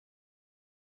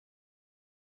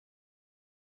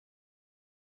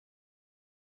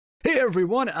Hey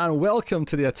everyone, and welcome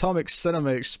to the Atomic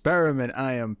Cinema Experiment.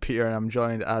 I am Peter, and I'm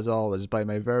joined, as always, by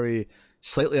my very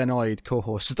slightly annoyed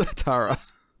co-host, Tara.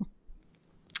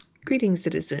 Greetings,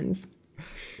 citizens.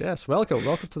 Yes, welcome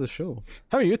to the show.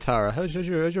 How are you, Tara? How's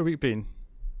your week been?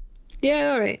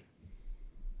 Yeah, all right.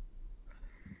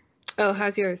 Oh,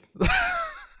 how's yours?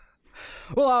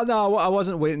 Well, no, I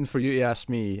wasn't waiting for you to ask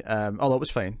me. Although it was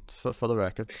fine, for the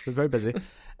record. Been very busy.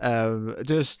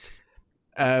 Just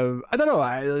I don't know.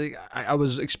 I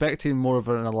was expecting more of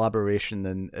an elaboration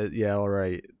than yeah, all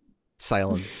right,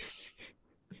 silence.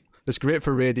 It's great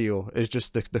for radio. It's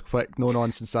just the quick, no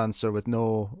nonsense answer with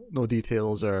no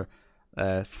details or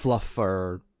fluff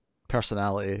or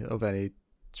personality of any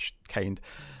kind.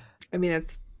 I mean,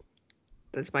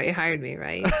 that's why you hired me,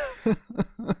 right?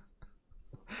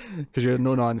 Because you're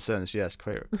no nonsense. Yes,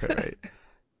 quite right.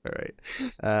 Quite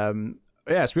right.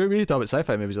 Yes, we talk about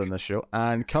sci-fi movies on this show,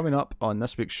 and coming up on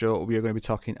this week's show, we are going to be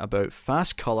talking about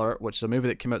Fast Color, which is a movie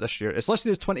that came out this year. It's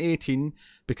listed as 2018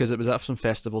 because it was at some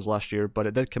festivals last year, but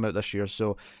it did come out this year.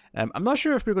 So I'm not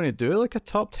sure if we're going to do like a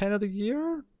top 10 of the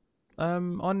year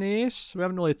on the Ace. We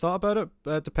haven't really thought about it.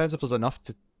 It depends if there's enough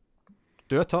to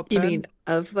do a top 10 You mean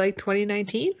of like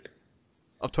 2019?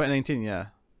 of 2019. Yeah,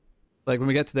 like when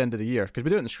we get to the end of the year, because we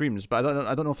do it in streams, but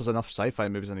I don't know if there's enough sci-fi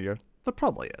movies in a year. There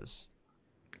probably is.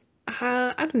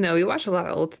 I don't know. We watch a lot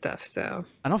of old stuff, so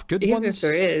Enough good even ones. if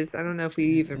there is, I don't know if we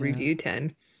even Yeah. review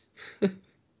 10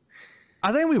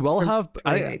 I think we will from have.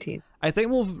 I 2019. I think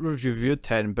we'll review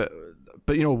 10, but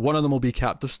you know, one of them will be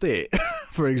Captive State,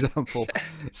 for example.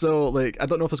 So like, I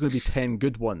don't know if there's going to be 10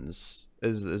 good ones.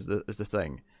 Is the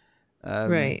thing. Um,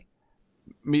 Right.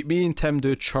 me and Tim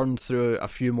do churn through a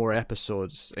few more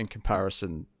episodes in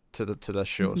comparison to this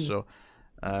show. hmm So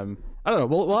I don't know.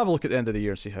 We'll have a look at the end of the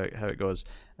year and see how it goes.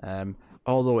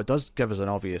 Although it does give us an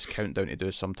obvious countdown to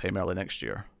do sometime early next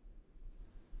year.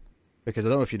 Because I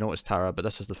don't know if you noticed, Tara, but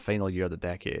this is the final year of the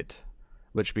decade,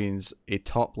 which means a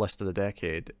top list of the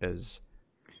decade is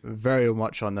very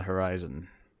much on the horizon.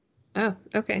 Oh,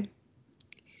 okay.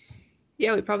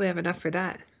 Yeah, we probably have enough for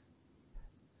that.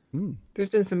 Hmm. There's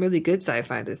been some really good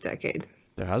sci-fi this decade.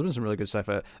 There has been some really good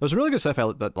sci-fi. There was really good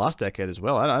sci-fi that last decade as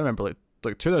well. I remember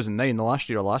like 2009, the last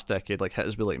year of last decade, like hit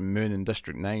us with like Moon and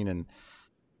District 9, and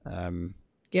um,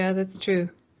 Yeah, that's true.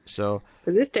 so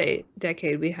For this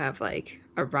decade, we have like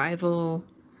Arrival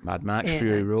Mad Max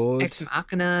Fury and Road, Ex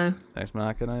Machina. Ex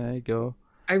Machina, there you go.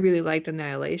 I really liked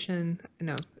Annihilation.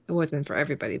 No, it wasn't for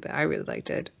everybody, but I really liked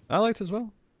it. I liked it as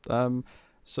well.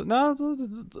 So no,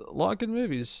 a lot of good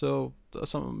movies. So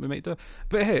that's something we might do.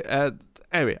 But hey,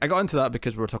 anyway, I got into that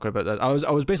because we were talking about that. I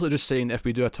was basically just saying if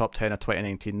we do a top 10 of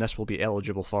 2019, this will be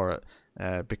eligible for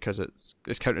it, because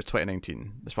it's counted as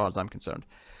 2019 as far as I'm concerned.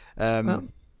 Well,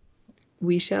 Um,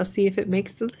 we shall see if it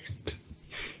makes the list.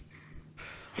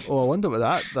 oh, I wonder what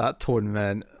that tone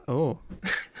meant. Oh.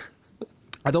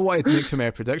 I don't want to make too many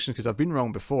predictions because I've been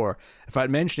wrong before. If I had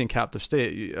mentioning Captive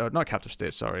State, not Captive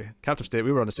State, sorry, Captive State,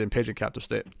 we were on the same page in Captive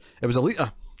State. It was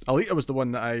Alita. Alita was the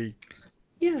one that I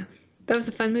Yeah, that was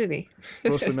a fun movie.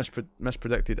 grossly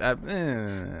mispredicted.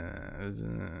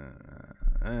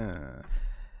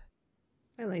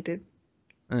 I liked it.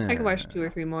 I could watch Uh, 2 or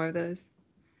 3 more of those.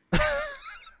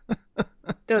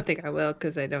 Don't think I will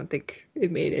because I don't think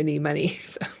it made any money.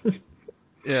 So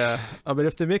yeah, I mean,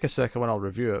 if they make a second one, I'll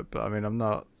review it. But I mean, I'm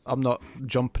not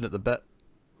jumping at the bit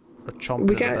or we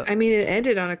chomping at got. the I mean, it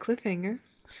ended on a cliffhanger.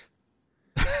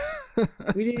 bit.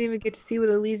 We didn't even get to see what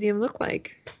Elysium looked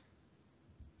like.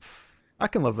 I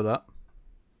can live with that.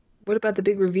 What about the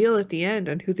big reveal at the end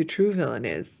on who the true villain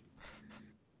is?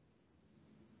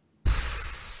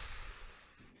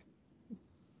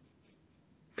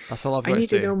 That's all I've I got to need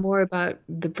to say. know more about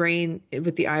the brain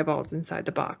with the eyeballs inside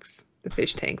the box, the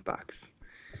fish tank box.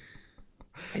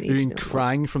 I You need to mean know more.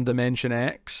 crying from Dimension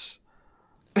X?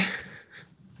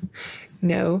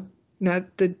 No,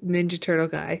 not the Ninja Turtle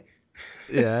guy.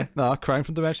 Yeah, no, crying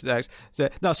from Dimension X. So,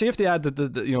 now, see if they add the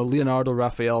Leonardo,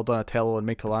 Raphael, Donatello, and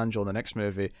Michelangelo in the next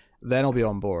movie, then I'll be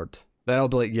on board. Then I'll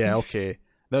be like, yeah, okay,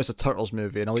 there's a Turtles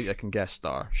movie, and Alita can guest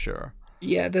star, sure.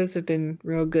 Yeah, those have been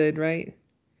real good, right?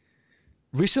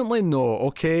 Recently, no,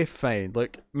 okay, fine.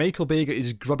 Like Michael Bay got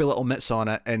his grubby little mitts on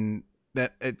it, and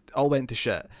that it all went to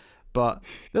shit. But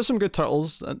there's some good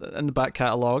Turtles in the back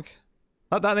catalogue.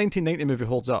 That 1990 movie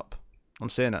holds up. I'm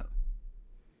saying it.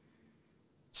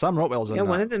 Sam Rockwell's Yeah, in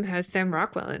one that. of them has Sam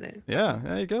Rockwell in it. Yeah,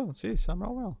 there you go. See, Sam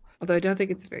Rockwell. Although I don't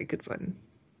think it's a very good one.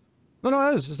 No,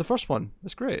 it is. It's the first one.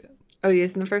 It's great. Oh, he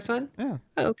is in the first one? Yeah,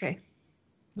 Oh, okay.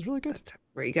 it's really good. That's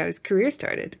where he got his career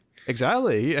started.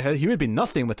 Exactly. He would be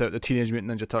nothing without the Teenage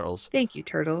Mutant Ninja Turtles. Thank you,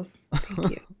 Turtles.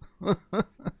 Thank you.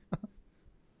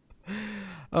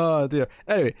 Oh dear.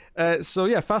 Anyway, so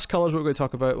yeah, Fast Color is what we're going to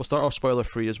talk about. We'll start off spoiler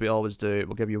free as we always do.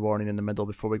 We'll give you a warning in the middle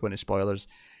before we go into spoilers.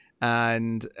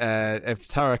 And if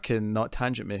Tara can not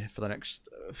tangent me for the next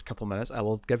couple of minutes, I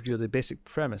will give you the basic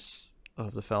premise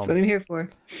of the film. That's what I'm here for.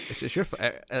 It's your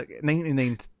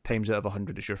 99 times out of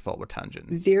 100 it's your fault we're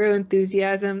tangent. Zero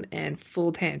enthusiasm and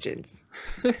full tangents.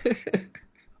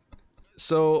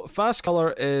 So Fast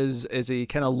Color is a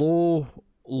kind of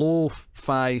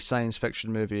low-fi science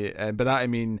fiction movie, but that I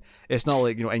mean it's not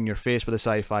like, you know, in your face with the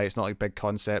sci-fi. It's not like big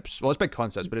concepts. Well, it's big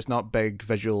concepts, but it's not big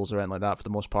visuals or anything like that for the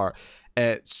most part.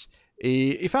 It's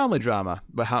a family drama,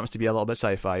 but happens to be a little bit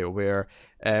sci-fi, where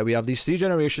we have these three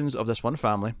generations of this one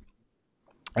family.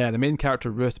 The main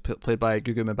character, Ruth, played by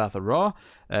Mbatha-Raw,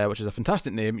 which is a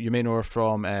fantastic name. You may know her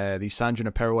from the San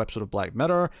Junipero episode of Black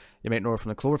Mirror. You might know her from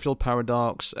the Cloverfield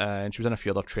Paradox, and she was in a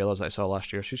few other trailers that I saw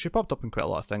last year. She popped up in quite a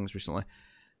lot of things recently.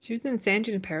 She was in San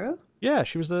Junipero? Yeah,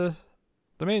 she was the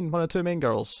one of the two main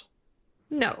girls.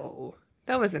 No,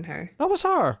 that wasn't her. That was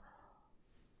her.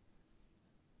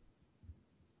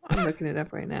 I'm looking it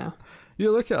up right now.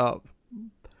 You look it up.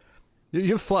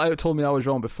 You flat out told me I was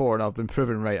wrong before, and I've been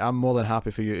proven right. I'm more than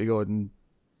happy for you to go and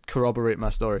corroborate my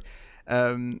story.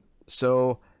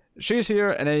 So she's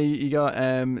here, and you got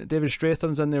David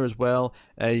Strathairn's in there as well.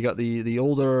 You got the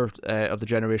older of the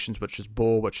generations, which is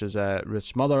Bo, which is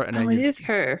Ruth's mother. And then it is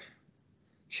her.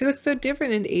 She looks so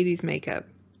different in 80s makeup.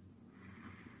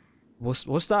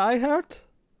 What's that I heard?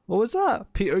 What was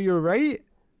that? Peter, you're right.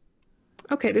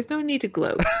 Okay, there's no need to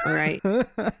gloat, all right?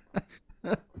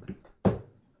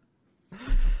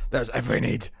 There's every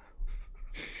need.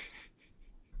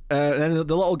 And then the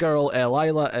little girl,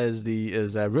 Lila, is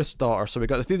Ruth's daughter. So we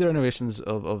got the three generations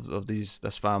of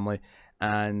this family,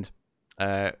 and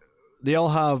they all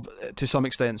have, to some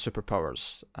extent,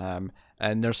 superpowers.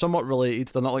 And they're somewhat related.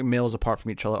 They're not like males apart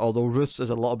from each other. Although Ruth's is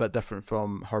a little bit different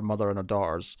from her mother and her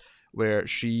daughters, where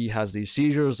she has these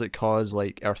seizures that cause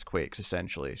like earthquakes.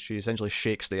 Essentially, she essentially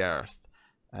shakes the earth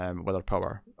with her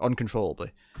power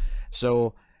uncontrollably.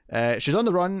 So. She's on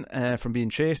the run from being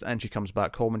chased, and she comes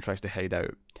back home and tries to hide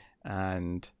out.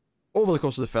 And over the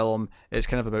course of the film, it's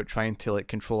kind of about trying to like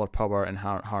control her power and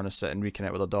harness it and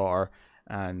reconnect with her daughter.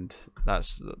 And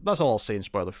that's all I'll say in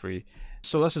spoiler free.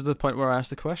 So this is the point where I ask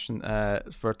the question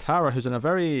for Tara, who's in a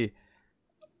very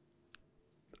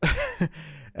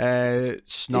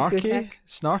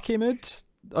snarky mood.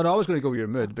 Oh no, I was going to go with your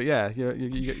mood, but yeah,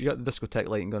 you got the discotheque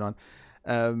lighting going on.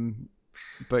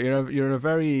 But you're in a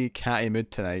very catty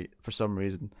mood tonight for some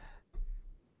reason.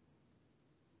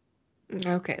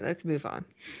 Okay, let's move on.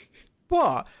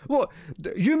 What?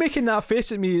 You making that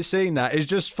face at me saying that is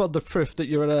just further proof that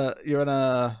you're in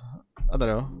a I don't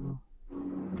know.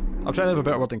 I'm trying to have a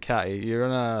better word than catty. You're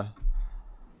in a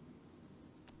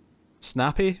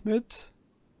snappy mood.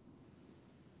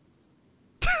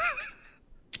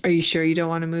 Are you sure you don't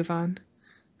want to move on?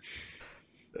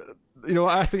 You know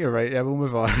what? I think you're right. Yeah, we'll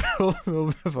move on. we'll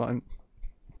move on.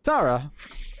 Tara,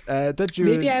 did you?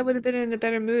 Maybe I would have been in a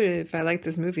better mood if I liked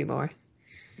this movie more.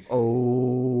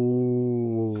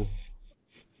 Oh,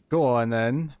 go on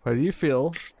then. How do you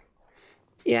feel?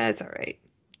 Yeah, it's all right.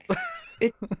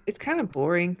 It's kind of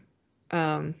boring.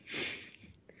 Some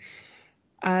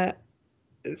of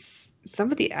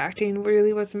the acting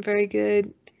really wasn't very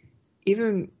good.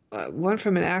 Even one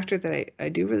from an actor that I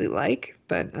do really like,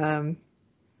 but I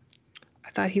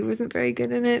thought he wasn't very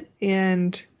good in it.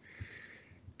 And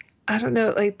I don't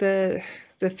know, like the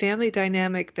family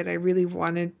dynamic that I really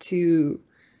wanted to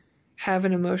have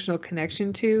an emotional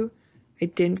connection to, I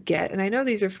didn't get. And I know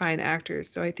these are fine actors,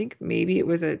 so I think maybe it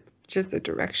was just a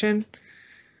direction.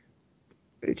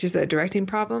 It's just a directing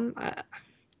problem.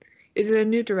 Is it a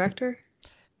new director?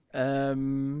 Let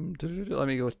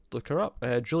me go look her up.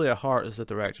 Julia Hart is the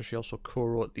director. She also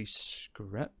co-wrote the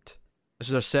script. This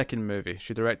is her second movie.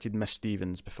 She directed Miss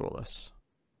Stevens before this.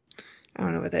 I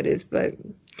don't know what that is, but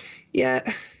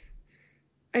yeah,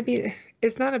 I mean,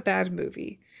 it's not a bad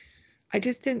movie. I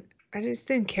just didn't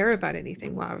care about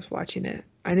anything while I was watching it.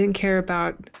 I didn't care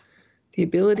about the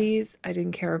abilities. I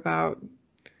didn't care about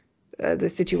the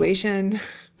situation.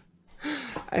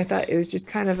 I thought it was just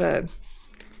kind of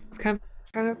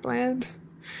bland.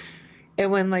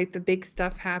 And when like the big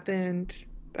stuff happened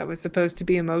that was supposed to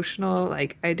be emotional,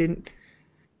 like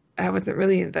I wasn't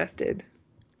really invested.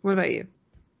 What about you?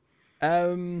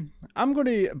 I'm going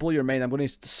to blow your mind. I'm going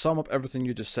to sum up everything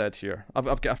you just said here.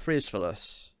 I've got a phrase for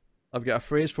this. I've got a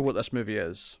phrase for what this movie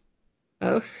is.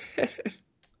 Oh.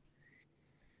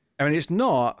 I mean, it's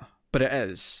not, but it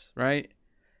is, right?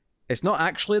 It's not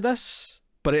actually this,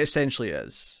 but it essentially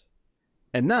is.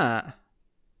 And that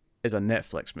is a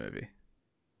Netflix movie.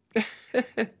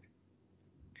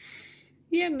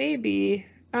 Yeah, maybe.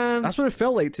 That's what it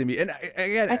felt like to me. And I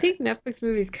again, think Netflix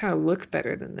movies kind of look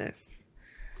better than this,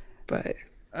 but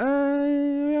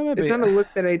yeah, it's maybe. not a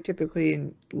look that I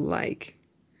typically like.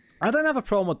 I didn't have a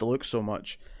problem with the look so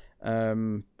much.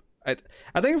 Um, I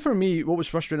I think for me, what was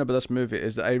frustrating about this movie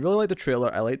is that I really like the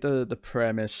trailer. I like the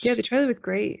Yeah, premise the trailer was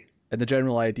great. and the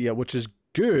general idea, which is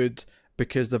good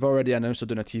because they've already announced they're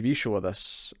doing a TV show of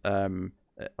this on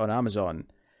Amazon.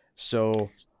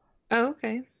 So, Oh,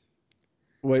 okay.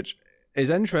 which is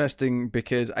interesting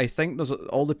because I think there's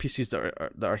all the pieces that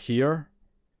are here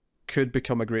could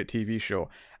become a great TV show.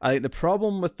 I think the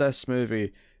problem with this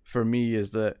movie for me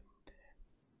is that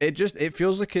it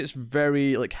feels like it's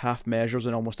very like half measures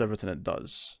in almost everything it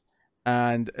does,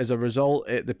 and as a result,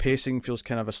 the pacing feels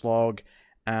kind of a slog.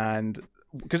 And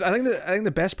because I think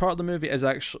the best part of the movie is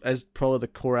probably the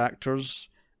core actors,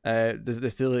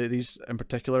 the three ladies in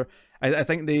particular. I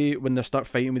think they when they start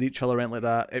fighting with each other and like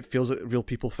that, it feels like real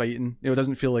people fighting. You know, it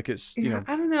doesn't feel like it's Yeah,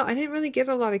 I don't know. I didn't really get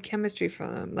a lot of chemistry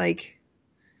from them, like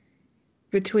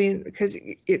between because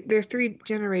they're three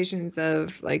generations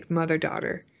of like mother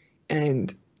daughter,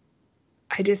 and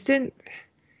I just didn't.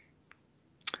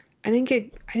 I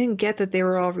didn't get that they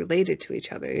were all related to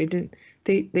each other. It didn't.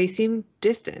 They seemed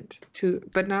distant to,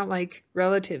 but not like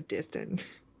relative distant.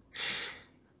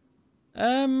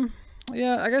 um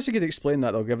yeah, I guess you could explain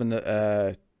that though, given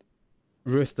that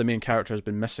Ruth, the main character, has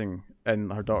been missing in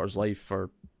her daughter's life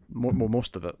for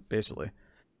most of it, basically.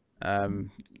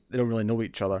 They don't really know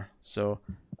each other, so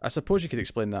I suppose you could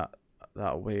explain that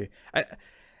away. I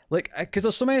like because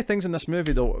there's so many things in this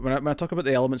movie though. When I talk about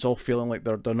the elements all feeling like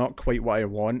they're not quite what I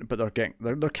want, but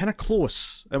they're kind of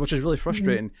close, which is really Mhm.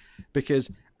 frustrating because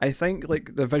I think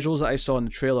like the visuals that I saw in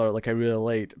the trailer, like I really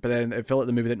liked, but then it felt like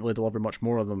the movie didn't really deliver much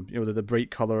more of them. You know, the bright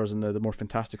colors and the more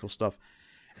fantastical stuff.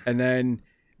 And then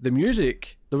the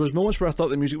music, there was moments where I thought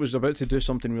the music was about to do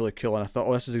something really cool, and I thought,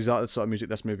 oh, this is exactly the sort of music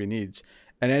this movie needs.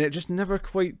 And then it just never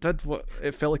quite did what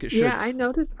it felt like it Yeah, should. I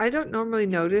noticed. I don't normally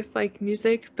notice like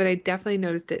music, but I definitely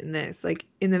noticed it in this. Like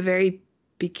in the very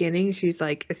beginning, she's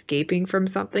like escaping from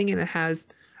something, and it has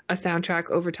a soundtrack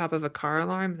over top of a car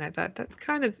alarm. And I thought that's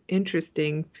kind of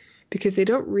interesting because they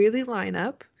don't really line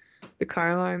up, the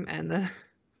car alarm and the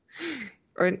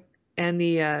or and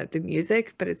the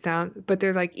music, but but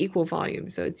they're like equal volume,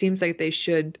 so it seems like they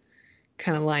should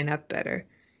kind of line up better.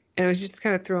 And it was just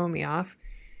kind of throwing me off.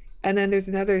 And then there's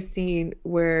another scene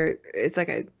where it's like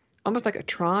a almost like a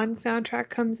Tron soundtrack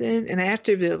comes in, and I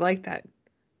actually really like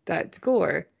that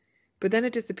score, but then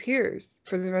it disappears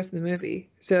for the rest of the movie.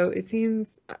 So it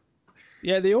seems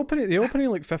Yeah, the opening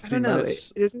like I don't 15 know,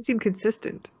 minutes, it doesn't seem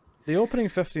consistent. the opening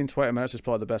 15-20 minutes is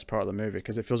probably the best part of the movie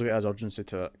because it feels like it has urgency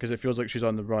to it because it feels like she's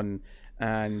on the run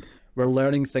and we're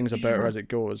learning things about her Yeah. as it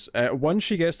goes. Once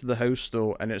she gets to the house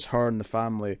though, and it's her and the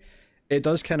family, it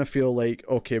does kind of feel like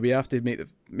okay, we have to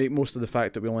make most of the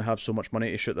fact that we only have so much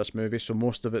money to shoot this movie, so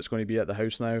most of it's going to be at the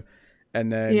house now,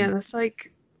 and Yeah, then that's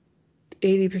like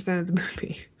 80% of the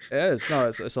movie. it is no,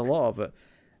 it's a lot of it.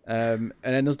 And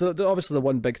then there's obviously the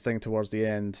one big thing towards the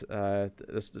end,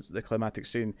 the climatic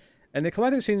scene, and the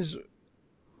climatic scene's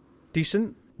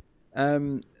decent,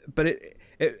 but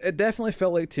it definitely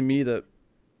felt like to me that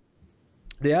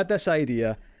they had this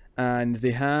idea and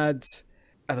they had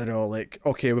I don't know, like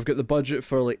okay, we've got the budget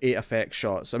for like 8 effect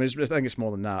shots. I mean, I think it's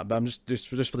more than that, but I'm just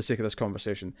for the sake of this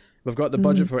conversation, we've got the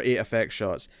budget Mhm. for 8 effect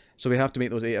shots, so we have to make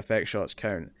those 8 effect shots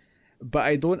count. But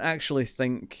I don't actually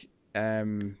think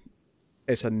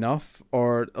it's enough,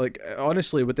 or like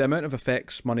honestly, with the amount of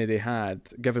effects money they had,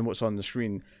 given what's on the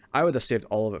screen, I would have saved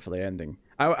all of it for the ending.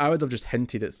 I would have just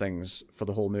hinted at things for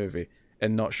the whole movie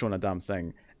and not shown a damn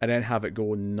thing, and then have it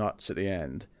go nuts at the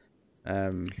end.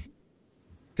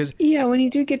 Because Yeah, when you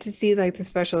do get to see like the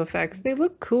special effects, they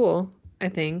look cool, I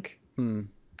think. hmm,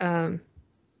 Um,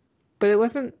 but it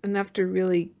wasn't enough to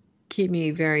really keep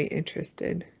me very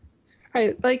interested.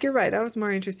 I like you're right. I was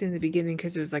more interested in the beginning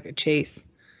because it was like a chase,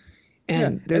 yeah,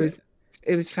 and and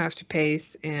it was faster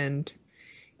pace, and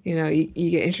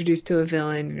you get introduced to a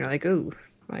villain, and you're like, oh,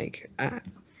 like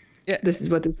yeah, this is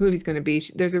what this movie's going to be.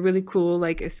 There's a really cool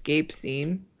like escape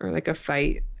scene or like a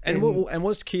fight, and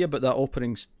what's key about that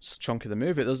opening chunk of the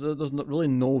movie? There's really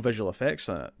no visual effects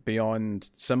in it beyond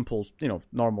simple,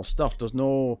 normal stuff. There's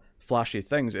no flashy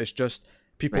things. It's just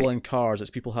people right. in cars.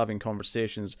 It's people having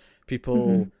conversations. Hmm.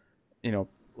 People,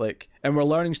 like, and we're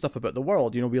learning stuff about the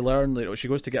world. We learn like she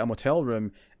goes to get a motel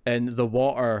room, and the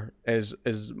water is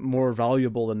more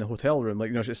valuable than the hotel room.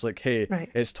 Like, it's like, hey,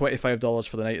 Right. it's $25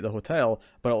 for the night at the hotel,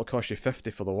 but it'll cost you 50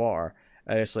 for the water.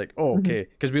 And it's like, oh, Hmm. okay,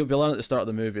 because we learn at the start of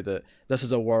the movie that this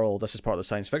is a world, this is part of the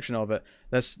science fiction of it.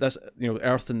 This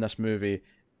Earth in this movie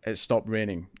it stopped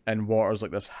raining, and water's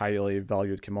like this highly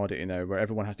valued commodity now, where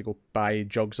everyone has to go buy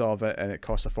jugs of it, and it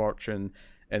costs a fortune,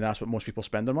 and that's what most people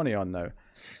spend their money on now.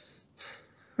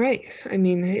 Right. I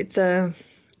mean,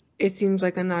 it seems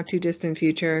like a not too distant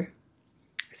future,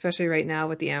 especially right now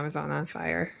with the Amazon on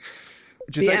fire.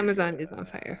 Do you The think Amazon is on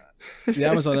fire. the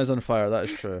Amazon is on fire? That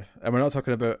is true, and we're not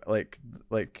talking about like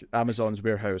Amazon's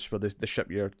warehouse where they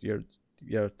ship your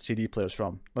CD players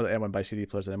from. Not that anyone buys CD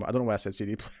players anymore. I don't know why I said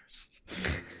CD players.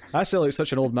 I sound like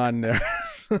such an old man there.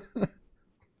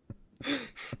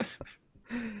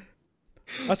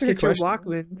 That's a good Get your question.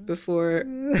 Walkmans before,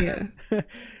 yeah.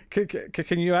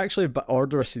 Can you actually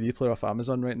order a CD player off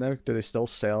Amazon right now? Do they still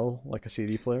sell like a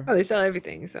CD player? Oh, they sell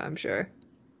everything, so I'm sure.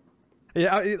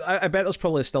 Yeah, I bet there's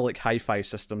probably still like hi-fi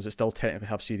systems that still technically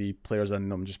have CD players in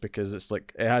them, just because it's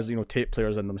like it has tape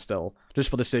players in them still, just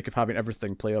for the sake of having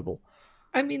everything playable.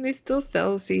 I mean, they still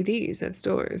sell CDs at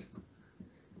stores.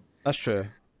 That's true.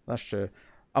 That's true.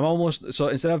 I'm almost so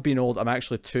instead of being old, I'm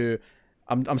actually too.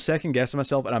 I'm second guessing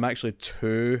myself, and I'm actually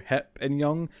too hip and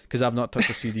young because I've not touched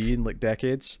a CD in like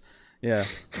decades. Yeah,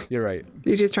 you're right.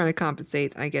 You're just trying to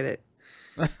compensate. I get it.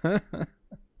 How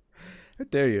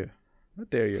dare you? How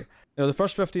dare you? The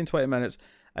first 15, 20 minutes,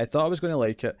 I thought I was going to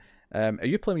like it. Are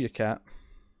you playing with your cat?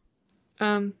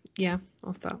 Yeah,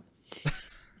 I'll stop.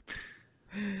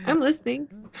 I'm listening.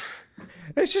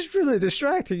 It's just really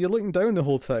distracting. You're looking down the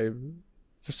whole time.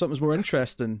 As if something's more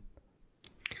interesting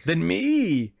than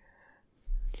me.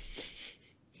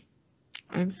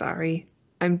 I'm sorry.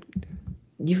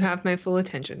 You have my full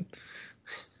attention.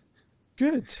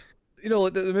 Good. The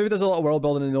movie does a lot of world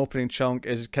building in the opening chunk.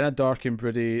 Is kind of dark and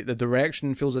broody. The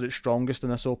direction feels at its strongest in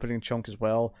this opening chunk as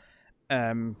well.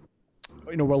 We're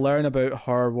learning about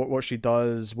her, what she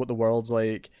does, what the world's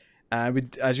like. And we,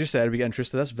 as you said, we get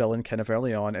introduced to this villain kind of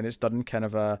early on, and it's done in kind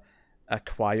of a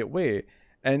quiet way.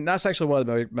 And that's actually one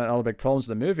of my other big problems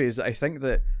with the movie is that I think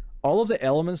that all of the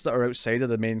elements that are outside of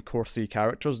the main core three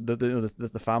characters,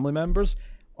 the family members,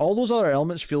 all those other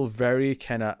elements feel very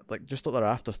kind of like just like they're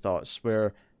afterthoughts,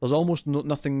 where there's almost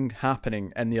nothing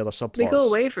happening in the other subplots. They go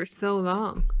away for so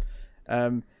long.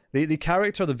 The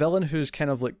character, the villain who's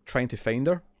kind of like trying to find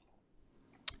her,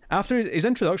 after his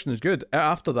introduction is good.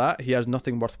 After that, he has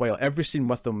nothing worthwhile. Every scene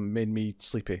with him made me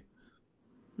sleepy.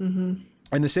 Mm-hmm.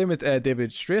 And the same with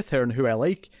David Strathairn, who I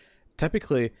like.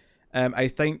 Typically, I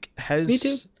think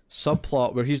his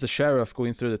subplot where he's the sheriff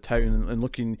going through the town and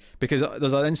looking, because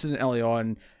there's an incident early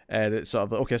on that's sort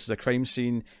of like, okay, this is a crime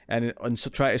scene, and so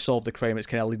try to solve the crime, it's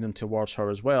kind of leading them towards her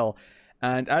as well.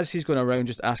 And as he's going around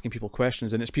just asking people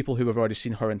questions, and it's people who have already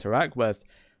seen her interact with,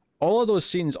 all of those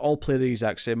scenes all play the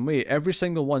exact same way. Every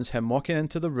single one's him walking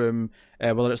into the room,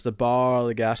 whether it's the bar,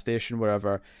 the gas station,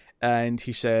 wherever, and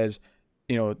he says,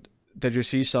 did you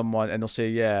see someone? And they'll say,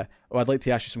 yeah. Oh, I'd like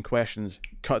to ask you some questions.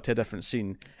 Cut to a different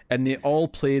scene. And they all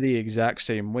play the exact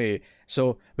same way.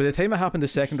 So by the time it happened the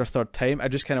second or third time, I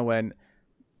just kind of went,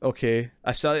 okay,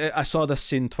 I saw this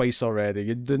scene twice already.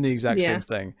 You're doing the exact same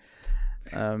thing.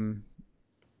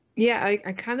 Yeah,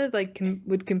 I kind of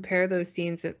would compare those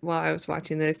scenes while I was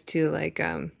watching this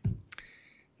to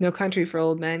No Country for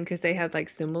Old Men, because they had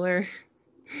similar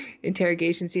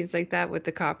interrogation scenes like that with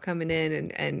the cop coming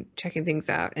in and checking things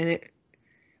out, and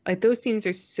those scenes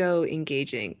are so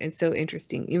engaging and so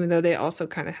interesting, even though they also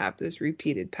kind of have those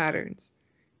repeated patterns.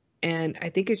 And I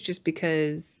think it's just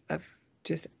because of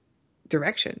just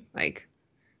direction. Like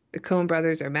the Coen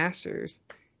brothers are masters.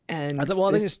 And I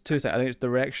think it's two things. I think it's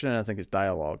direction and I think it's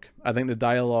dialogue. I think the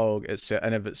dialogue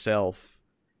in of itself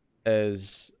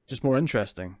is just more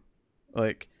interesting.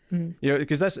 Because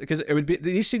it would be,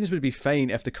 these scenes would be fine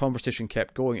if the conversation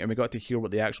kept going and we got to hear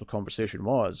what the actual conversation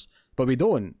was, but we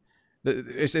don't.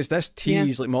 It's this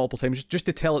tease multiple times just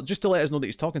to let us know that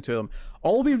he's talking to them.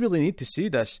 All we really need to see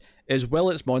this is,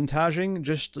 while it's montaging,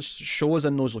 just show us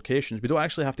in those locations. We don't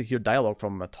actually have to hear dialogue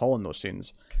from him at all in those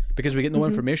scenes, because we get no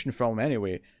information from him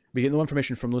anyway. We get no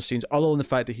information from those scenes other than the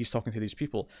fact that he's talking to these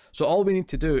people. So all we need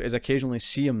to do is occasionally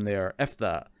see him there, if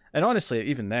that. And honestly,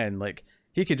 even then,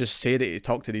 he could just say that he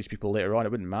talked to these people later on.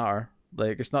 It wouldn't matter.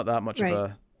 It's not that much of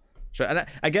a... And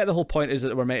I get the whole point is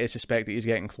that we're meant to suspect that he's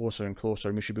getting closer and closer,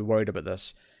 and we should be worried about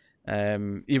this.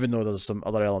 Even though there's some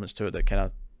other elements to it that kind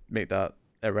of make that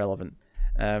irrelevant.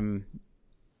 But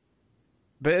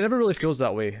it never really feels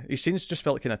that way. These scenes just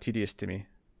felt kind of tedious to me.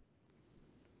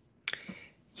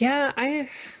 Yeah, I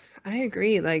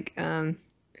agree. The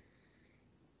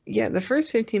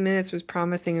first 15 minutes was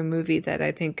promising a movie that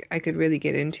I think I could really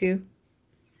get into.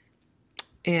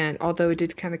 And although it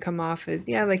did kind of come off as,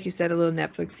 like you said, a little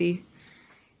Netflixy,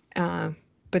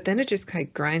 but then it just kind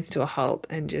of grinds to a halt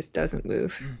and just doesn't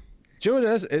move. Do you know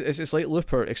what it is? It's like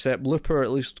Looper, except Looper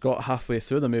at least got halfway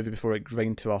through the movie before it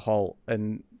grind to a halt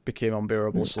and became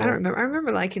unbearable I don't slow. remember. I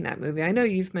remember liking that movie. I know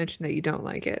you've mentioned that you don't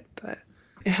like it, but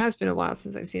it has been a while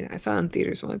since I've seen it. I saw it in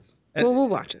theaters once. Uh, Well, we'll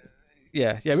watch it.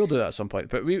 yeah, we'll do that at some point.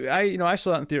 But I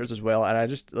saw that in theaters as well, and I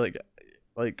just like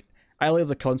I love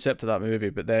the concept of that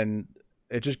movie, but then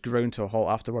it just ground to a halt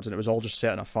afterwards, and it was all just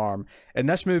set on a farm. And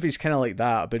this movie's kind of like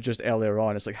that, but just earlier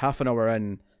on. It's like half an hour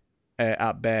in,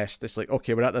 at best. It's like,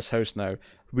 okay, we're at this house now.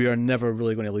 We are never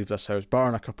really going to leave this house,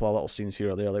 barring a couple of little scenes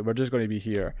here or there. Like, we're just going to be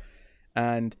here,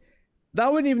 and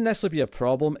that wouldn't even necessarily be a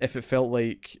problem if it felt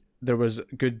like there was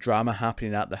good drama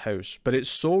happening at the house. But it's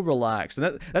so relaxed,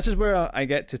 and this is where I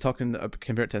get to talking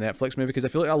compared to a Netflix movie, because I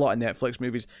feel like a lot of Netflix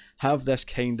movies have this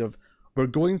kind of, we're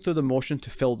going through the motion to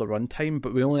fill the runtime,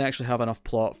 but we only actually have enough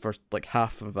plot for like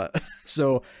half of it.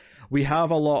 So we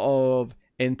have a lot of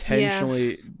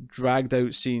intentionally dragged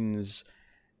out scenes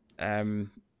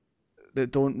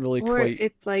that don't really Or quite.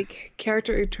 it's like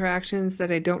character interactions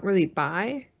that I don't really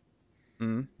buy.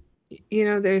 Mm, You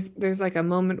know, there's like a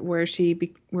moment where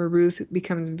where Ruth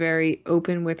becomes very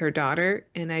open with her daughter,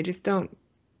 and I don't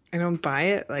buy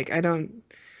it. Like I don't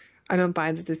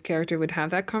buy that this character would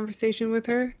have that conversation with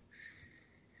her.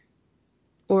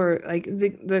 Or like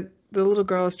the little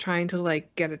girl is trying to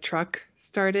like get a truck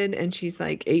started, and she's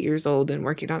like 8 years old and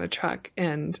working on a truck,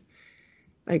 and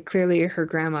like clearly her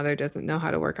grandmother doesn't know how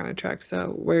to work on a truck, so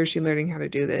where is she learning how to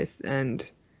do this? And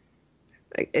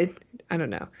like I don't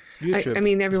know. I YouTube.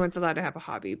 mean, everyone's allowed to have a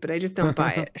hobby, but I just don't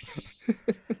buy it.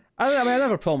 I mean, I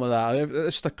have a problem with that.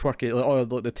 It's just a quirky. Like, oh,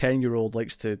 look, the 10-year-old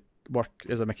likes to work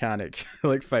as a mechanic.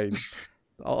 Like, fine,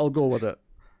 I'll go with it.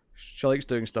 She likes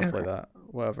doing stuff like Okay. that.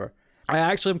 Whatever. I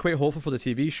actually am quite hopeful for the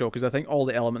TV show because I think all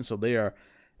the elements are there.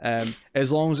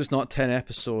 As long as it's not 10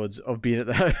 episodes of being at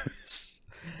the house,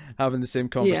 having the same Yeah.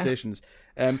 conversations.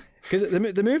 Because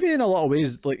the movie, in a lot of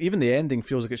ways, like even the ending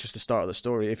feels like it's just the start of the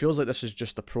story. It feels like this is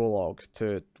just the prologue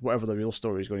to whatever the real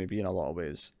story is going to be in a lot of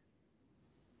ways.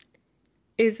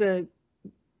 Is a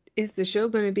is the show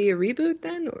going to be a reboot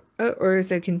then, or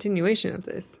is it a continuation of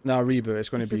this? No, reboot. It's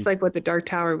going to Is this be like what the Dark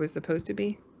Tower was supposed to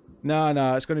be?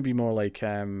 no. It's going to be more like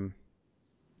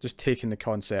just taking the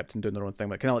concept and doing their own thing,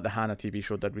 like kind of like the Hannah TV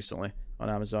show did recently on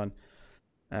Amazon.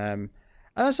 And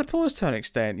I suppose to an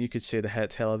extent you could say the hit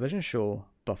television show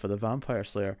Buffy the Vampire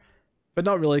Slayer, but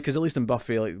not really, because at least in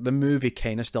Buffy, like the movie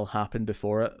kind of still happened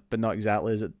before it, but not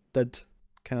exactly as it did,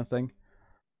 kind of thing.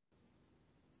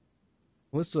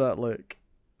 What's that look?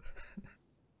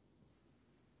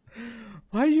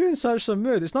 Why are you in such a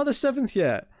mood? It's not the 7th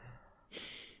yet.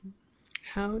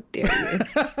 How dare you?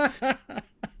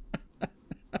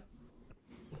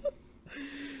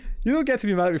 You don't get to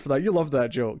be mad at me for that. You loved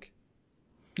that joke.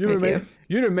 You I remind do.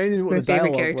 you reminded me what My the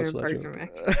favorite dialogue character was in for Parks that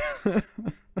and Rec. joke.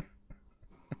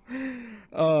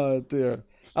 Oh dear.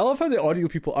 I love how the audio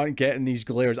people aren't getting these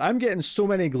glares. I'm getting so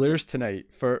many glares tonight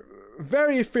for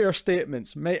very fair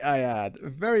statements, might I add.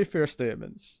 Very fair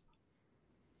statements.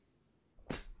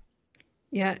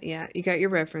 Yeah, you got your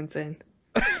reference in.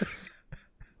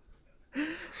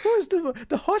 What is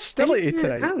the hostility I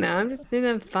tonight? don't know. I'm just in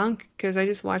a funk because I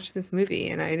just watched this movie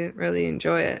and I didn't really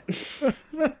enjoy it.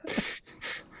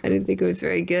 I didn't think it was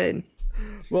very good.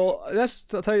 Well,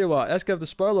 I'll tell you what, let's give the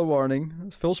spoiler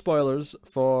warning, full spoilers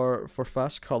for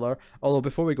Fast Color. Although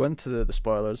before we go into the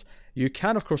spoilers, you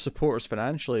can of course support us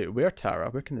financially. Where, Tara?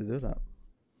 Where can they do that?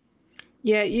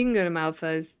 Yeah, you can go to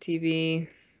Malfuzz TV,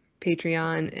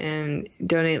 Patreon, and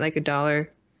donate like $1,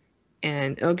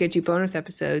 and it'll get you bonus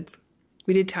episodes.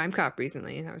 We did Time Cop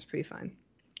recently, and that was pretty fun.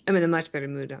 I'm in a much better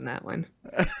mood on that one.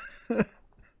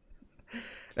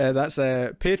 That's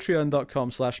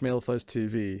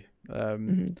patreon.com/MailFuzzTV.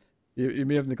 You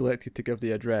may have neglected to give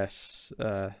the address.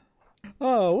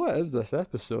 Oh, what is this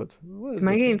episode? What is Am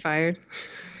I this? getting fired?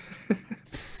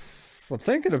 I'm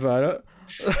thinking about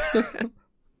it.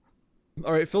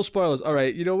 All right, full spoilers. All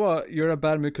right, you know what? You're in a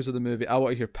bad mood because of the movie. I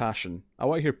want to hear passion. I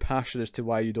want to hear passion as to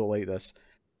why you don't like this.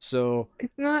 So,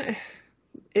 It's not a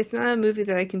movie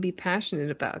that I can be passionate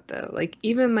about though. Like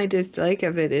even my dislike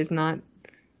of it is not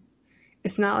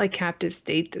it's not like captive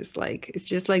state dislike. It's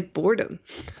just like boredom.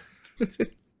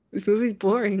 This movie's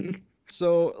boring.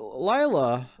 so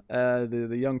Lila,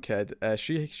 the young kid,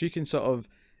 she can sort of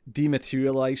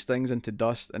dematerialize things into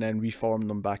dust and then reform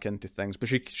them back into things. But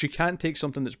she can't take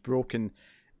something that's broken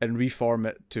and reform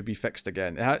it to be fixed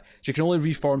again. She can only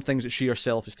reform things that she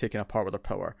herself is taking apart with her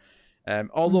power.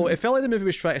 Although it felt like the movie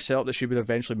was trying to set up that she would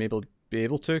eventually be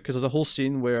able to, because there's a whole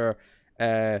scene where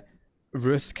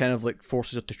Ruth kind of like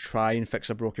forces her to try and fix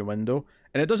a broken window,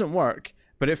 and it doesn't work.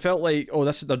 But it felt like,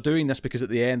 they're doing this because at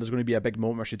the end there's going to be a big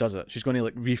moment where she does it. She's going to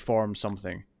like reform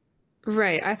something.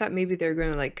 Right. I thought maybe they're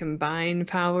going to like combine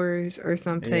powers or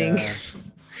something Yeah,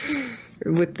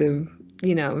 with the,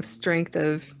 strength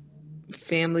of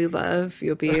family love.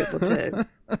 You'll be able to,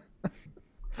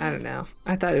 I don't know.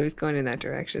 I thought it was going in that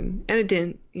direction, and it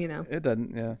didn't. it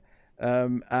didn't. Yeah,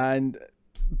 and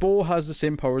Bo has the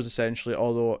same powers essentially,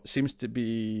 although it seems to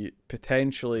be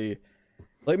potentially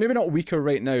like maybe not weaker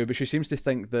right now, but she seems to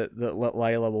think that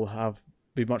Lila will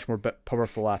be much more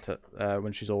powerful at it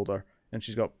when she's older, and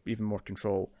she's got even more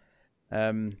control.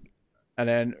 Um, and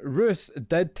then Ruth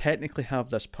did technically have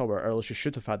this power, or at least she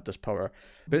should have had this power.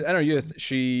 But in her youth,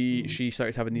 she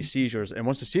started having these seizures, and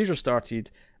once the seizure started,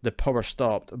 the power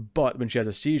stopped. But when she has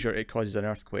a seizure, it causes an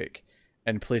earthquake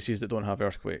in places that don't have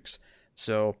earthquakes.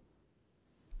 So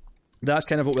that's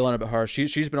kind of what we learn about her.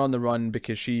 She's been on the run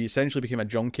because she essentially became a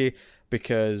junkie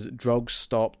because drugs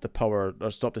stopped the power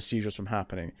or stopped the seizures from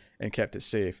happening and kept it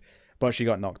safe. But she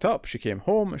got knocked up. She came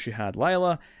home. She had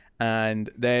Lila, and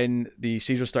then the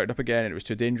seizures started up again, and it was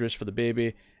too dangerous for the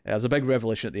baby. There's a big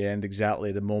revelation at the end,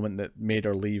 exactly the moment that made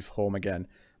her leave home again.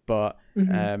 But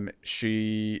Hmm.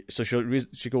 she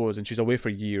goes and she's away for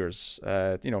years.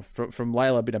 From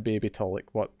Lila being a baby till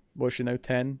like what was she now,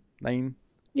 10, 9?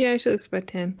 Yeah, she looks about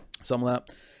 10. Something like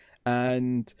that.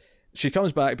 And she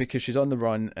comes back because she's on the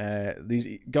run.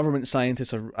 These government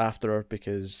scientists are after her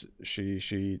because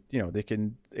they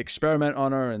can experiment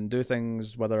on her and do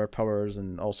things with her powers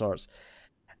and all sorts.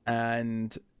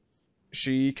 And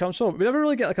she comes home. We never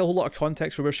really get like a whole lot of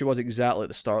context for where she was exactly at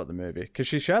the start of the movie because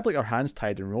she had like her hands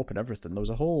tied in rope and everything. There was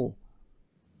a whole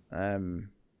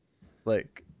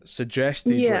like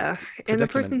suggested Yeah, like and the person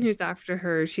predicament. who's after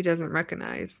her, she doesn't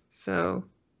recognize. So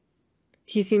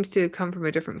he seems to come from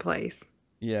a different place.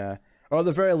 Yeah. Or at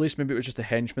the very least, maybe it was just a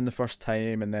henchman the first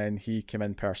time, and then he came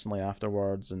in personally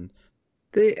afterwards. And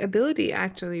The ability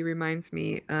actually reminds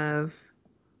me of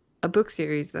a book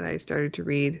series that I started to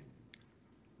read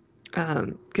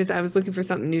because I was looking for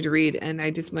something new to read, and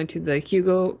I just went to the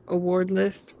Hugo Award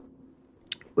list,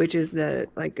 which is the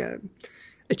like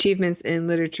achievements in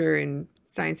literature and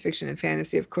science fiction and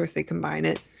fantasy. Of course, they combine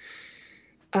it,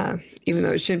 even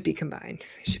though it shouldn't be combined.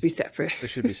 It should be separate. they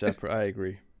should be separate. I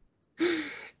agree.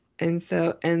 And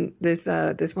so, and this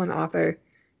one author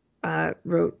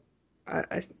wrote,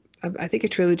 I think, a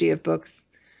trilogy of books.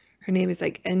 Her name is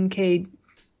like N.K.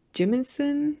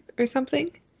 Jemisin or something.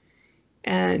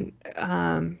 And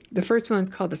the first one's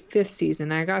called The Fifth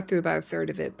Season. I got through about a third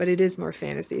of it, but it is more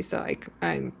fantasy, so I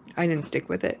didn't stick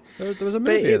with it. There was a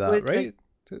But movie of it that, was like,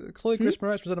 right? Chloe hmm? Grace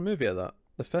Moretz was in a movie of that.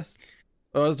 The fifth.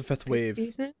 Oh, that was the fifth Fifth wave.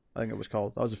 season? I think it was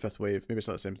called. That was the fifth wave. Maybe it's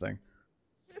not the same thing.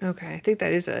 Okay, I think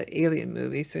that is a alien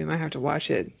movie, so we might have to watch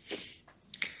it.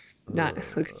 Not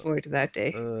looking Uh, forward to that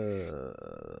day.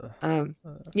 uh, Um,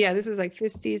 uh, yeah, this was like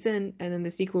fifth season, and then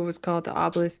the sequel was called The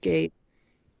Obelisk Gate,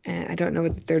 and I don't know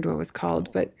what the third one was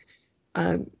called, but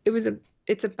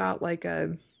it's about like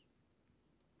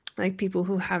people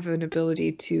who have an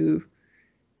ability to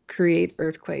create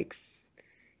earthquakes,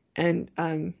 and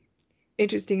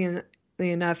interestingly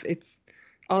enough, it's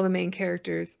all the main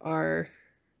characters are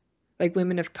like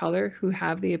women of color who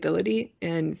have the ability,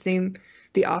 and same,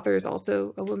 the author is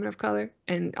also a woman of color,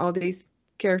 and all these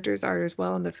characters are as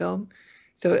well in the film.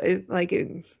 So it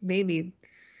made me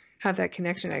have that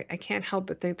connection. I can't help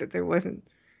but think that there wasn't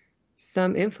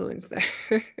some influence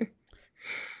there.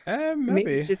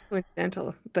 Maybe it's maybe. just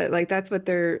coincidental, but like that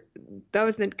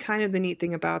was the kind of the neat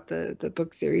thing about the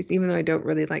book series, even though I don't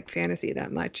really like fantasy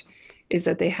that much, is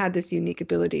that they had this unique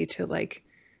ability to like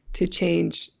to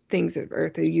change things of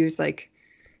Earth. They use like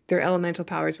their elemental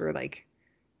powers were like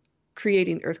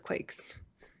creating earthquakes,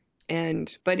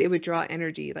 and but it would draw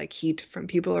energy like heat from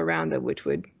people around them, which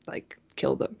would like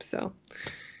kill them. So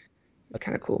it's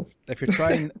kind of cool. If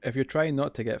you're trying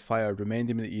not to get fired,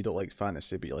 reminding me that you don't like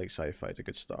fantasy but you like sci-fi. It's a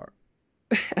good start.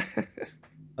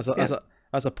 As a as Yeah, a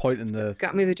as a point in the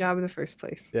got me the job in the first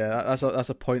place. yeah, that's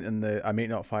a point in the I may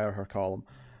not fire her column.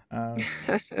 Uh,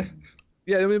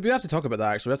 yeah, I mean, we have to talk about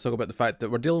that. Actually, we have to talk about the fact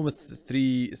that we're dealing with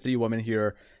three women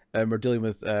here, and we're dealing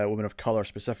with women of color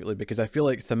specifically because I feel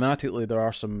like thematically there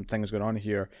are some things going on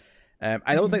here.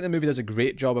 I don't Hmm. think the movie does a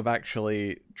great job of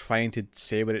actually trying to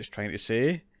say what it's trying to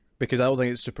say because I don't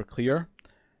think it's super clear.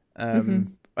 Hmm.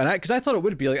 And because I thought it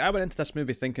would be like I went into this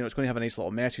movie thinking it's going to have a nice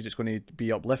little message, it's going to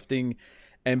be uplifting,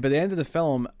 and by the end of the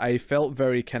film, I felt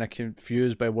very kind of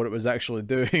confused by what it was actually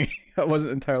doing. I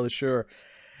wasn't entirely sure,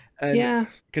 and Yeah.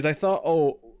 because I thought,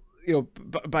 oh,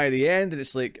 by the end,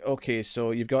 it's like, okay,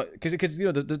 so you've got because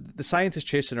the scientist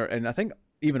chasing her, and I think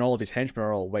even all of his henchmen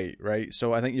are all white, right?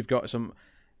 So I think you've got some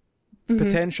Hmm.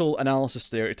 potential analysis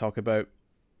there to talk about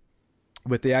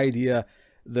with the idea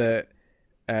that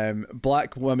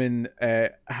black women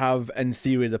have, in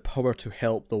theory, the power to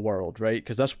help the world, right?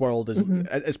 Because this world is, Hmm.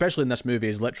 especially in this movie,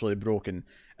 is literally broken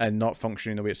and not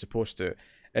functioning the way it's supposed to.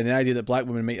 And the idea that black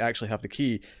women might actually have the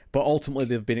key, but ultimately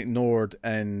they've been ignored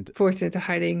and Forced into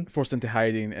hiding. forced into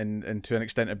hiding and to an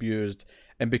extent abused,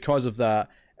 and because of that,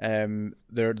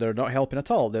 they're not helping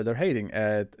at all. They're hiding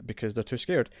because they're too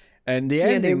scared. And the Yeah,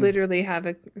 they ending, literally have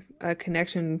a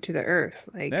connection to the earth.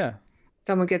 Like yeah,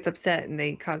 someone gets upset and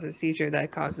they cause a seizure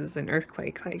that causes an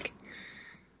earthquake. Like,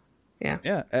 yeah.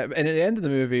 yeah. And at the end of the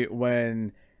movie,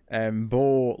 when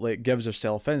Bo like gives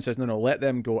herself in, says, "No, let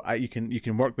them go. You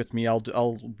can work with me. I'll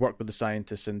work with the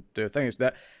scientists and do things."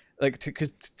 That like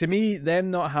because to me, them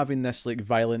not having this like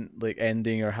violent like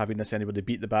ending or having this ending where they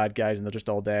beat the bad guys and they're just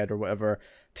all dead or whatever.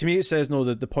 To me, it says no.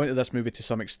 The point of this movie, to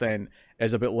some extent,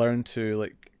 is about learn to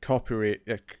like cooperate.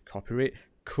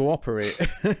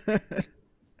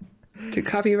 To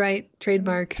copyright,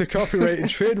 trademark. To copyright and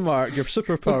trademark your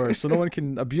superpowers so no one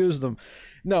can abuse them.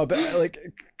 No, but like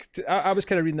I was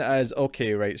kind of reading it as,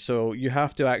 okay, right, so you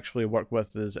have to actually work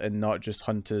with us and not just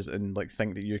hunt us and like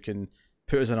think that you can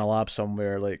put us in a lab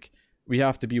somewhere. Like we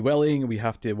have to be willing, we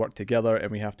have to work together, and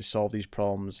we have to solve these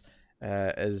problems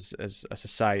as a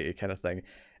society kind of thing.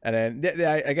 And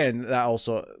then again, that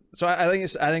also, so I think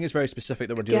it's very specific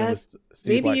that we're dealing Guess with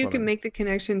three maybe black you can women. make the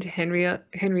connection to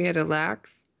Henrietta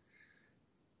Lacks,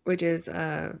 which is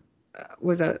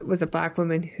was a black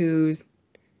woman who's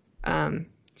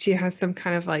she has some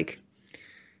kind of like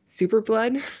super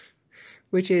blood,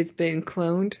 which has been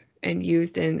cloned and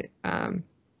used in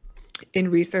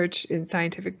research, in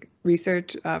scientific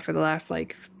research, for the last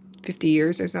like 50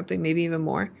 years or something, maybe even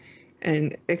more,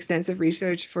 and extensive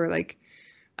research for like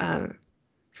uh,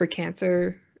 for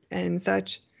cancer and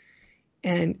such.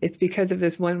 And it's because of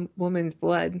this one woman's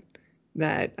blood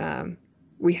that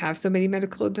we have so many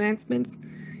medical advancements.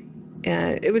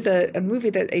 And it was a movie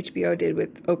that HBO did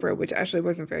with Oprah, which actually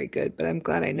wasn't very good, but I'm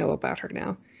glad I know about her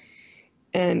now.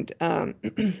 And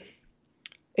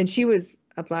and she was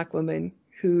a black woman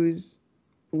who's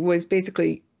was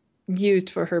basically used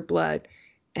for her blood,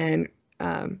 and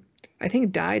I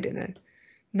think died in a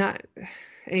not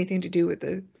anything to do with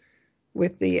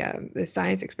the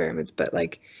science experiments, but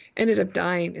like ended up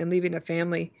dying and leaving a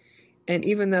family. And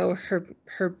even though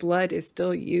her blood is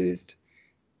still used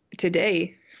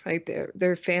today, like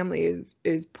their family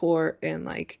is poor and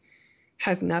like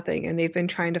has nothing, and they've been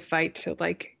trying to fight to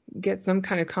like get some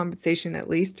kind of compensation at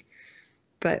least,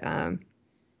 but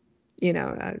you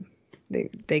know,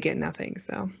 they get nothing.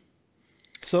 So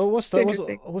So what's it's that?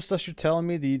 interesting. What's this you're telling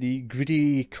me? The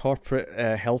greedy corporate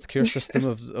healthcare system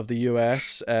of the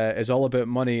US is all about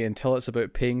money until it's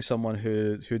about paying someone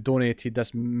who donated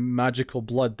this magical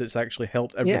blood that's actually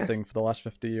helped Yeah. everything for the last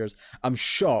 50 years. I'm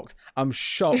shocked. I'm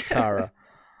shocked, Tara.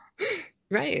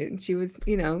 Right. And she was,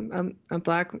 a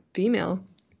black female.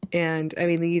 And I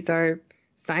mean, these are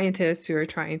scientists who are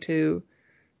trying to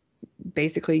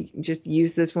basically just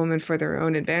use this woman for their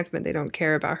own advancement. They don't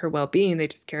care about her well-being. They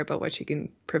just care about what she can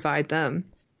provide them.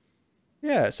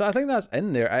 Yeah, so I think that's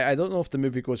in there. I don't know if the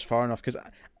movie goes far enough because,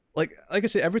 like I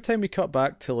say, every time we cut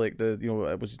back to like the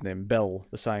what was his name, Bill,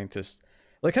 the scientist.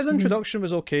 Like his Hmm. introduction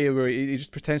was okay, where he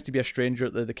just pretends to be a stranger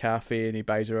at the cafe and he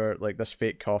buys her like this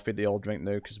fake coffee they all drink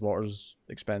now because water's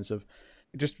expensive.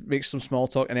 He just makes some small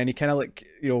talk and then he kind of like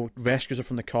rescues her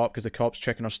from the cop because the cop's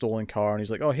checking her stolen car and he's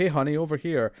like, "Oh hey honey, over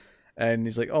here," and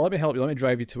he's like, "Oh let me help you, let me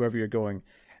drive you to wherever you're going."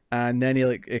 And then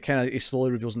he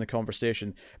slowly reveals in the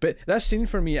conversation. But that scene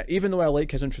for me, even though I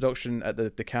like his introduction at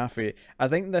the cafe, I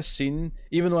think this scene,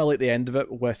 even though I like the end of it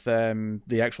with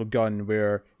the actual gun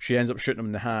where she ends up shooting him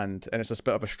in the hand and it's this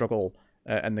bit of a struggle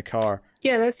in the car,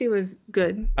 Yeah, that scene was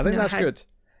good. I think that's good.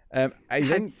 I Had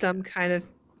think some kind of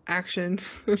action.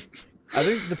 I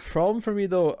think the problem for me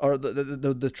though, or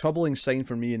the troubling sign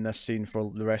for me in this scene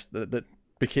for the rest that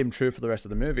became true for the rest of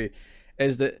the movie,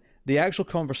 is that the actual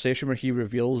conversation where he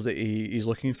reveals that he's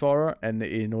looking for her and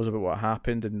that he knows about what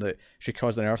happened and that she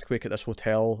caused an earthquake at this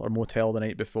hotel or motel the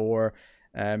night before.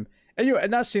 And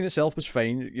and that scene itself was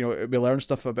fine. We learned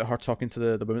stuff about her talking to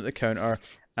the woman at the counter,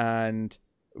 and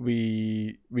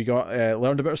we got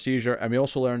learned about her seizure, and we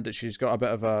also learned that she's got a bit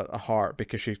of a heart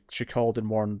because she called and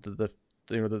warned the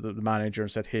manager and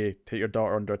said, "Hey, take your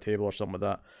daughter under a table" or something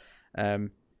like that.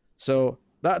 So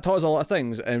that taught us a lot of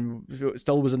things, and it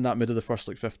still was in that mid of the first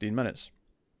like 15 minutes.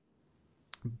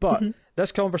 But Mhm.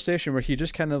 this conversation where he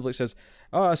just kind of like says,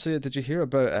 "Oh, so did you hear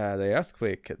about the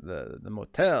earthquake at the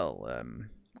motel?" And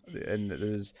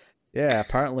there's yeah,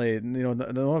 apparently there's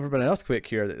never been an earthquake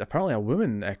here. Apparently, a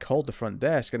woman called the front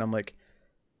desk, and I'm like,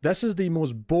 this is the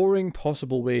most boring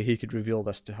possible way he could reveal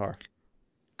this to her.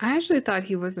 I actually thought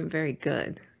he wasn't very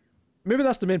good. Maybe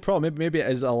that's the main problem. Maybe it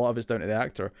is a lot of it's down to the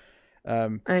actor.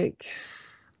 Um, Like,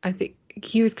 I think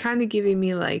he was kind of giving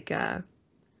me uh,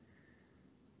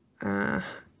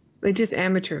 like just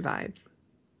amateur vibes.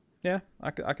 yeah,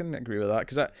 I can agree with that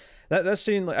because that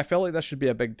scene, like, I felt like this should be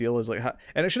a big deal. Is like,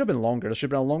 and it should have been longer. There should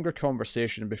have been a longer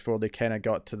conversation before they kind of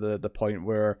got to the point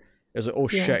where it was like, oh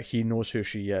Yeah. shit, he knows who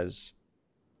she is.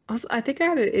 Also, I think I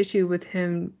had an issue with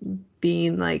him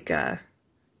being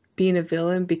being a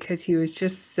villain because he was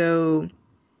just so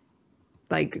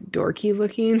like dorky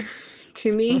looking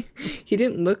to me. He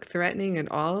didn't look threatening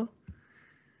at all.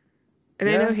 And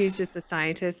I know Yeah, he's just a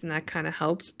scientist and that kind of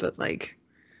helps, but like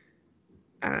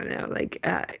I don't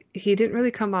know, he didn't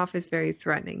really come off as very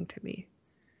threatening to me.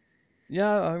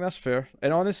 yeah, I think that's fair.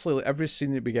 And honestly, like, every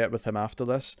scene that we get with him after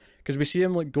this, because we see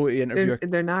him like go to interview.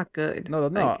 They're not good. No, they're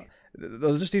not. Like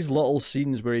There's just these little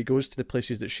scenes where he goes to the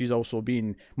places that she's also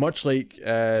been, much like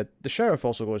the sheriff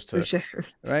also goes for to, sure.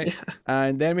 right? Yeah.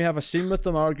 And then we have a scene with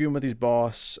them arguing with his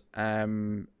boss,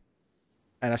 and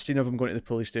a scene of him going to the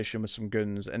police station with some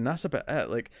goons, and that's about it.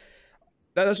 Like,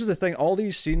 that's just the thing. All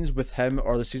these scenes with him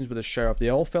or the scenes with the sheriff, they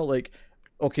all felt like,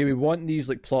 okay, we want these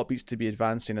like plot beats to be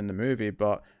advancing in the movie,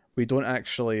 but we don't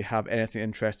actually have anything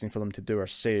interesting for them to do or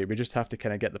say. We just have to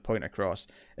kind of get the point across,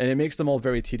 and it makes them all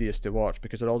very tedious to watch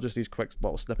because they're all just these quick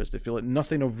little snippets that feel like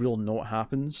nothing of real note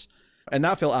happens, and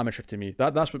that felt amateur to me.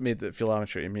 That's what made it feel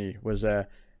amateur to me was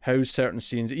how certain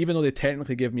scenes, even though they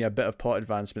technically gave me a bit of plot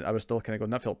advancement, I was still kind of going,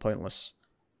 that felt pointless.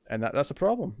 And that's a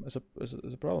problem. It's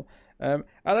a problem.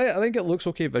 I think it looks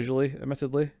okay visually,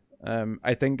 admittedly.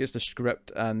 I think it's the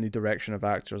script and the direction of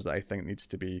actors that I think needs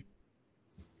to be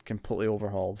completely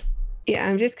overhauled. Yeah,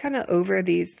 I'm just kind of over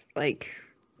these like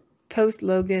post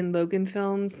Logan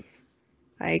films.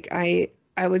 Like I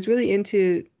was really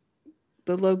into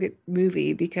the Logan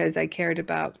movie because I cared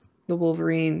about the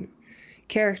Wolverine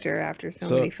character after so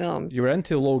So many films. you were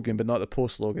into Logan, but not the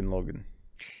post Logan Logan.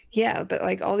 Yeah, but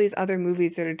like all these other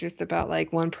movies that are just about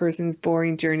like one person's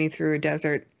boring journey through a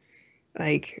desert,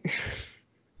 like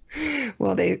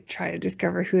while they try to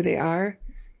discover who they are.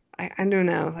 I don't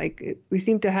know. We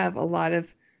seem to have a lot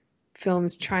of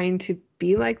films trying to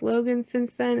be like Logan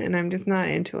since then, and I'm just not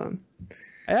into them.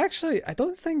 I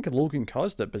don't think Logan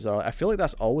caused it, bizarre. I feel like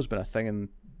that's always been a thing in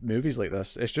movies like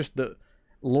this. It's just that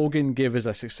Logan gave us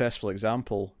a successful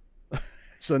example.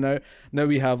 So now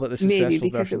we have like the successful Maybe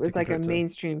because version it was to like a compare it to.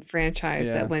 mainstream franchise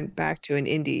Yeah. that went back to an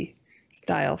indie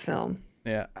style film.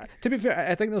 Yeah. To be fair,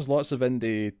 I think there's lots of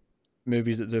indie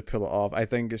movies that do pull it off. I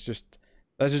think it's just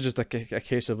this is just a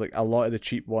case of like a lot of the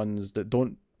cheap ones that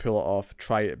don't pull it off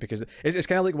try it because it's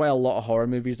kind of like why a lot of horror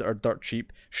movies that are dirt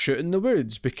cheap shoot in the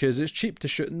woods because it's cheap to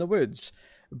shoot in the woods,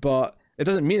 but it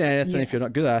doesn't mean anything if you're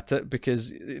not good at it because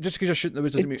just because you're shooting in the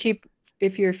woods doesn't mean It's cheap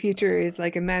if your future is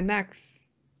like a Mad Max,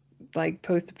 like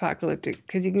post-apocalyptic,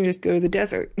 because you can just go to the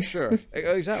desert. Sure,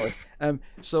 exactly.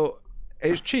 So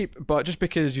it's cheap, but just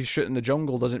because you shoot in the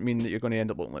jungle doesn't mean that you're going to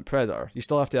end up looking like Predator. You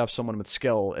still have to have someone with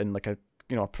skill and like a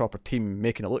a proper team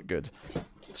making it look good.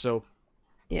 So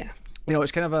Yeah,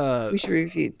 it's kind of a we should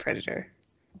review Predator.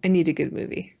 I need a good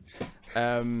movie.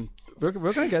 we're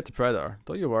gonna get to Predator.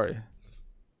 Don't you worry.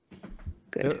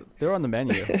 Good. They're on the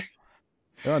menu.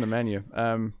 They're on the menu.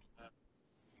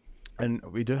 And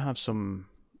we do have some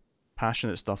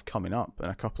passionate stuff coming up in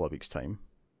a couple of weeks' time.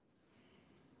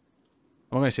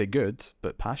 I'm not going to say good,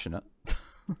 but passionate.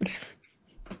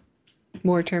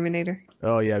 More Terminator.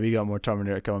 Oh yeah, we got more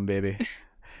Terminator coming, baby.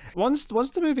 Once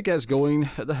the movie gets going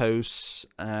at the house,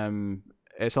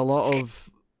 it's a lot of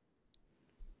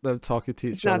them talking to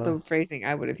each It's not other. the phrasing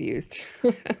I would have used.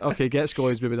 Okay, gets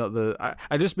going is maybe not the.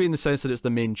 I just mean in the sense that it's the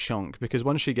main chunk because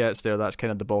once she gets there, that's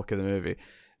kind of the bulk of the movie.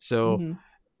 So Mhm.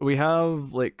 we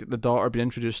have like the daughter being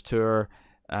introduced to her,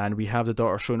 and we have the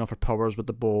daughter showing off her powers with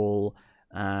the bowl,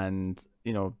 and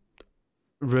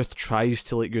Ruth tries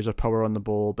to like use her power on the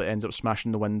bowl, but ends up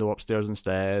smashing the window upstairs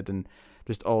instead, and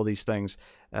just all these things.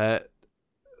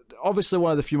 Obviously,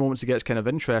 one of the few moments that gets kind of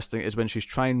interesting is when she's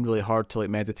trying really hard to like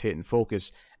meditate and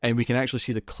focus, and we can actually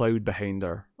see the cloud behind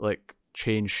her like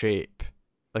change shape,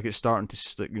 like it's starting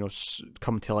to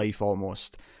come to life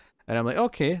almost. And I'm like,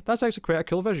 okay, that's actually quite a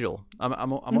cool visual. I'm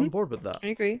on board with that. I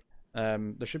agree.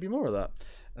 There should be more of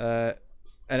that.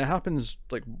 And it happens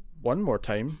like one more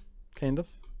time, kind of.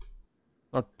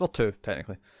 Or well, two,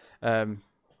 technically.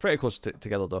 Pretty close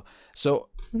together, though. So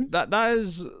that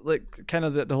is like kind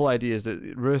of the whole idea is that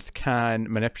Ruth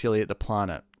can manipulate the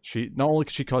planet. She not only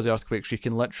can she cause the earthquake, she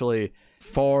can literally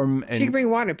form and She can bring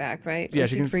water back, right? Yeah, Or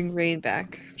she she can can bring rain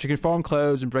back. she can form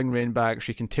clouds and bring rain back.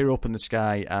 She can tear open the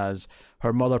sky, as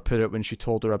her mother put it when she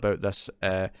told her about this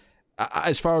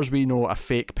as far as we know, a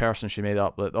fake person she made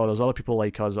up. That, oh, there's other people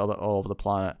like us all over the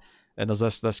planet, and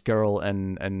there's this girl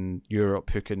in Europe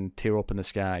who can tear open the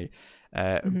sky.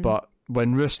 But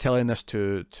when Ruth's telling this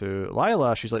to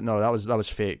Lila, she's like, no, that was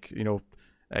fake. You know,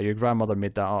 your grandmother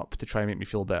made that up to try and make me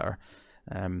feel better.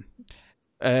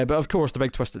 But of course, the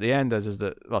big twist at the end is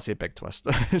that, well, I say big twist.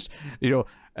 You know,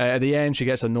 at the end, she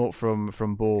gets a note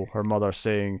from Bo, her mother,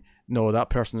 saying, "No, that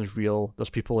person is real. There's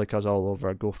people like us all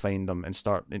over. Go find them and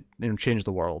start, you know, change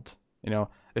the world. You know,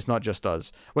 it's not just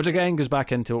us." Which again goes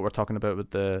back into what we're talking about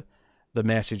with the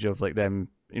message of like them,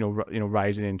 you know,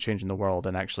 rising and changing the world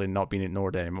and actually not being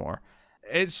ignored anymore.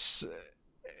 It's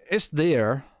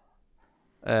there,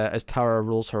 as Tara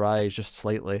rolls her eyes just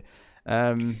slightly.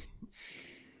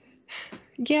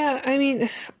 Yeah, I mean,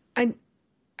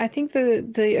 I think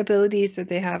the abilities that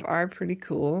they have are pretty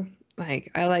cool.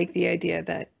 Like, I like the idea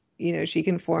that, you know, she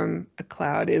can form a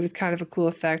cloud. It was kind of a cool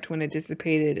effect when it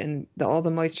dissipated and all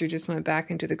the moisture just went back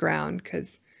into the ground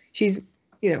because she's,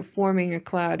 you know, forming a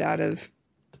cloud out of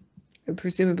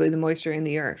presumably the moisture in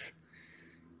the earth.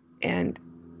 And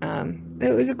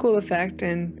it was a cool effect,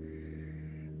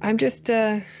 and I'm just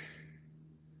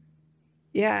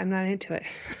yeah, I'm not into it.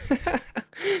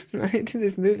 I'm not into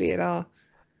this movie at all.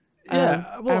 Yeah,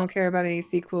 I well, don't care about any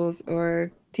sequels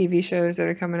or TV shows that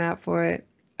are coming out for it.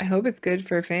 I hope it's good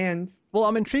for fans. well,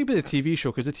 I'm intrigued by the TV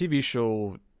show because the TV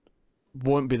show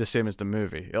won't be the same as the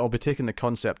movie. It'll be taking the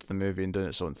concept of the movie and doing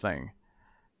its own thing.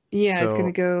 Yeah, it's gonna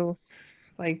So, go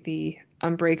like the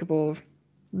Unbreakable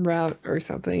route or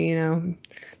something, you know.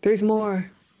 There's more.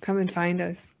 Come and find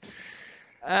us,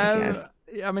 I guess.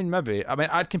 yeah, I mean, maybe. I mean,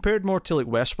 I'd compared more to like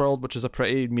Westworld, which is a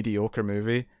pretty mediocre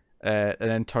movie, and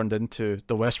then turned into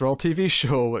the Westworld TV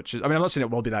show, which is, I mean, I'm not saying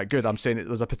it will be that good. I'm saying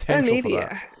there's a And potential for maybe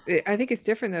that. I think it's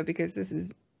different though because this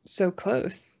is so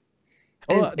close.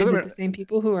 Oh, And is it the same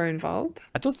people who are involved?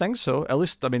 I don't think so. At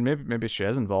least, I mean, maybe she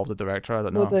is involved, the director. I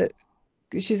don't Well, know.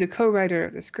 she's a co-writer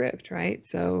of the script, right?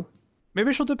 So,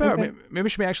 Maybe she'll do better. okay. Maybe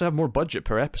she may actually have more budget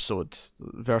per episode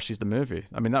versus the movie.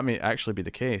 I mean, that may actually be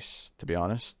the case, to be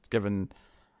honest, given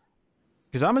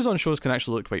because Amazon shows can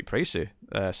actually look quite pricey.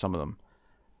 Some of them,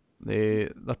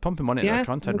 they're pumping money into their Yeah, I'm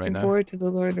content right looking now. forward to the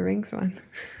Lord of the Rings one.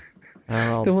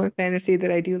 Well, The one fantasy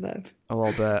that I do love. a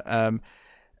little bit.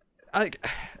 I,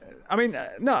 I mean,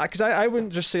 no, because I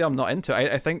wouldn't just say I'm not into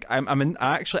it. I think I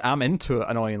actually am into it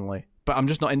annoyingly, but I'm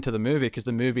just not into the movie because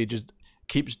the movie just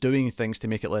keeps doing things to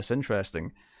make it less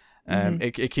interesting.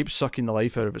 It keeps sucking the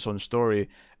life out of its own story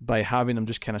by having them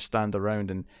just kind of stand around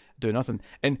and do nothing.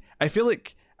 And I feel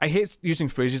like I hate using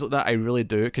phrases like that. I really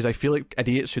do, because I feel like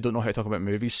idiots who don't know how to talk about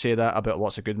movies say that about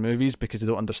lots of good movies because they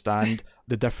don't understand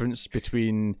the difference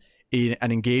between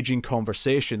an engaging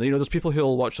conversation. You know, there's people who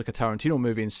will watch like a Tarantino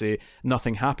movie and say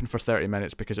nothing happened for 30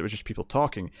 minutes because it was just people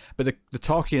talking. But the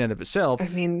talking in of itself I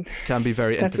mean, can be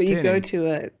very that's what entertaining. you go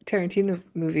to a Tarantino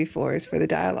movie for, is for the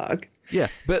dialogue. Yeah,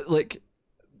 but like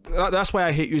that's why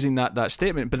I hate using that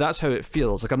statement, but that's how it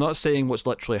feels. Like, I'm not saying what's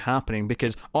literally happening,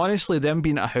 because honestly, them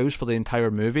being at a house for the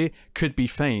entire movie could be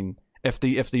fine if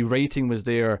the writing was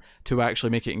there to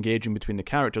actually make it engaging between the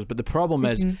characters. But the problem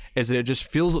is that it just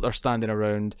feels like they're standing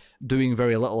around doing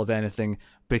very little of anything,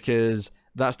 because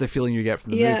that's the feeling you get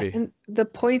from the Yeah, movie. and the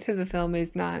point of the film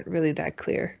is not really that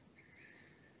clear.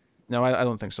 No, I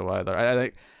don't think so either. I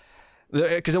like,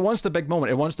 because it wants the big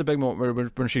moment. It wants the big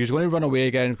moment when she's going to run away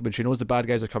again, when she knows the bad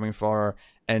guys are coming for her,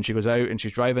 and she goes out and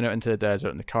she's driving out into the desert,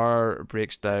 and the car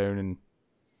breaks down, and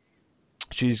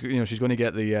she's going to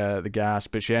get the gas,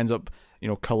 but she ends up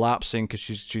collapsing because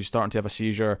she's starting to have a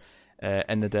seizure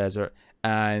in the desert,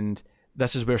 and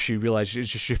this is where she realizes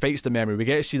she fights the memory. We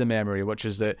get to see the memory, which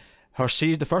is that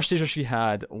the first seizure she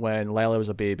had when Lila was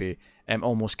a baby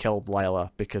almost killed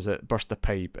Lila because it burst the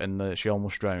pipe and she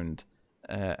almost drowned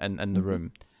in the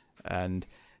room, and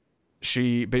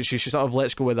she sort of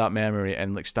lets go of that memory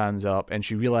and like stands up, and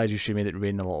she realizes she made it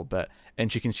rain a little bit,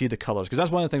 and she can see the colors, because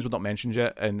that's one of the things we've not mentioned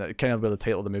yet, and kind of where the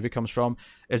title of the movie comes from,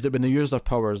 is that when they use their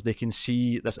powers, they can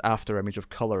see this after image of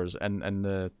colors in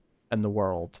the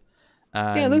world.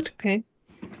 And yeah, it looked okay.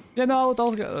 yeah, no, it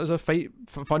was a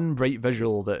fun, bright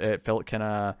visual that it felt kind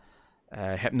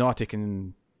of hypnotic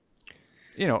and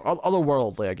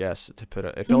otherworldly, I guess, to put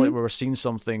it. It felt like we were seeing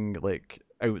something like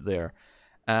out there,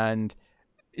 and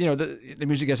the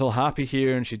music gets all happy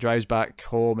here, and she drives back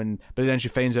home, but then she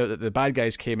finds out that the bad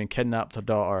guys came and kidnapped her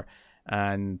daughter,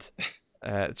 and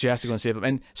she has to go and save them.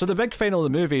 And so the big final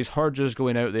of the movie is her just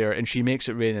going out there, and she makes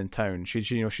it rain in town. She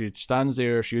stands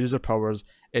there, she uses her powers,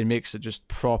 and makes it just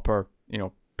proper,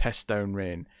 piss down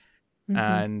rain.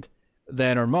 And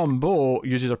then her mum, Bo,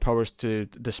 uses her powers to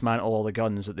dismantle all the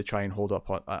guns that they try and hold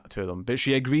up to them. But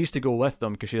she agrees to go with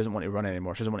them because she doesn't want to run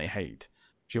anymore. She doesn't want to hide.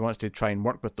 She wants to try and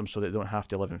work with them so that they don't have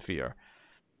to live in fear.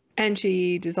 And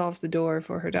she dissolves the door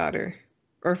for her daughter,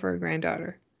 or for her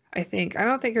granddaughter. I think. I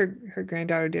don't think her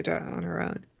granddaughter did it on her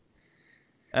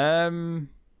own.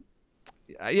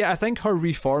 Yeah, I think her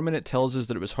reforming it tells us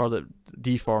that it was her that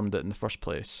deformed it in the first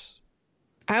place.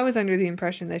 I was under the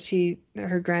impression that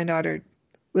her granddaughter,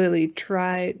 Lilith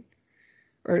tried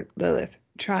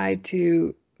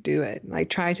to do it, like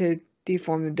try to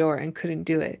deform the door and couldn't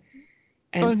do it.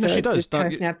 And so it just kind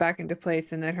of snapped back into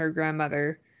place, and then her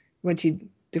grandmother, when she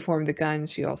deformed the guns,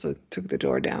 she also took the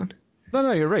door down.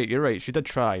 No, you're right. She did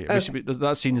try. Okay.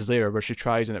 That scene's there where she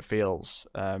tries and it fails.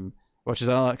 Which is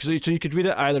another, so you could read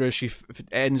it either as she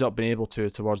ends up being able to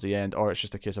towards the end, or it's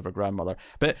just a case of her grandmother.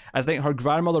 But I think her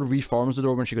grandmother reforms the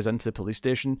door when she goes into the police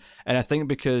station, and I think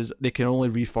because they can only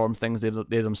reform things they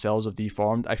themselves have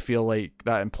deformed, I feel like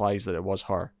that implies that it was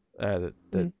her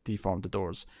that deformed the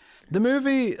doors. The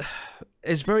movie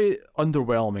is very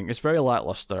underwhelming. It's very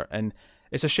lackluster, and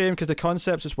it's a shame because the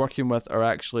concepts it's working with are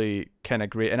actually kind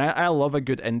of great. And I love a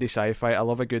good indie sci-fi. I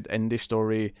love a good indie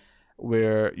story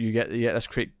where you get this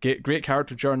great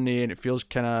character journey, and it feels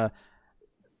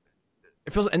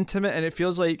intimate, and it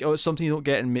feels like it's something you don't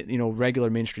get in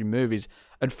regular mainstream movies.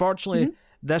 Unfortunately,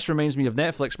 this reminds me of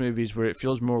Netflix movies where it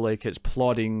feels more like it's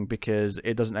plodding because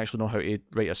it doesn't actually know how to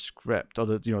write a script, or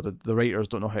the writers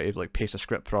don't know how to like pace a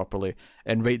script properly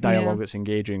and write dialogue that's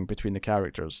engaging between the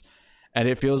characters. And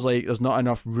it feels like there's not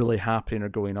enough really happening or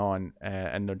going on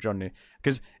in their journey.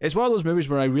 Because it's one of those movies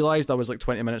where I realised I was like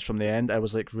 20 minutes from the end. I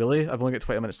was like, really? I've only got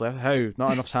 20 minutes left? How?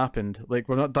 Not enough's happened. Like,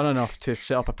 we're not done enough to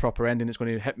set up a proper ending that's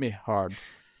going to hit me hard.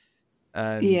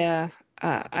 And yeah.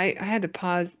 I had to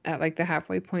pause at like the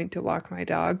halfway point to walk my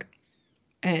dog.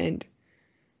 And,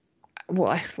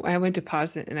 well, I went to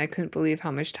pause it, and I couldn't believe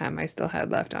how much time I still had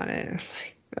left on it. I was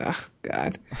like, oh,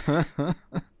 God.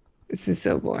 This is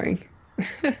so boring.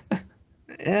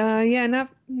 Yeah,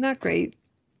 not great.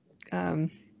 Not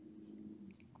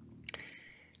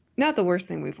the worst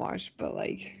thing we've watched, but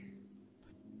like,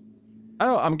 I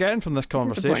don't know, I'm getting from this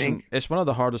conversation, it's one of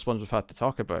the hardest ones we've had to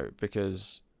talk about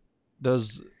because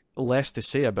there's less to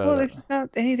say about it. Well, there's just not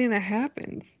anything that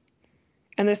happens,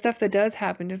 and the stuff that does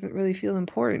happen doesn't really feel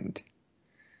important.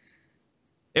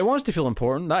 It wants to feel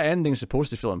important. That ending's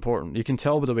supposed to feel important. You can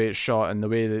tell by the way it's shot and the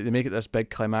way that they make it this big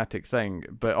climactic thing,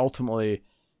 but ultimately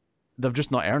they've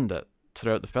just not earned it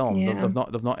throughout the film. Yeah.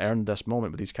 They've not earned this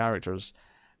moment with these characters.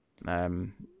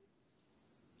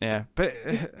 Yeah, but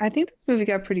I think this movie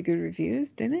got pretty good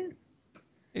reviews, didn't it?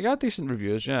 It got decent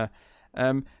reviews, yeah.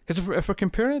 Because if we're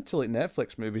comparing it to like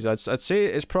Netflix movies, I'd say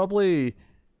it's probably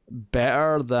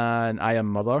better than I Am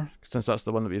Mother, since that's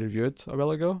the one that we reviewed a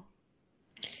while ago.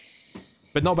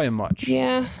 But not by much.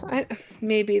 Yeah,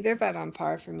 maybe they're about on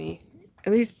par for me.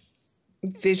 At least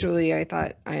visually, I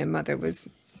thought I Am Mother was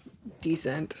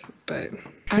decent, but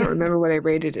I don't remember what I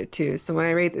rated it to. So when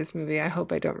I rate this movie, I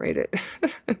hope I don't rate it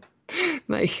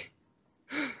like.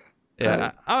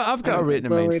 Yeah, I've got a rating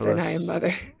in mind for than this. I Am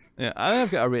Mother. Yeah,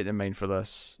 I've got a rating in mind for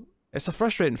this. It's a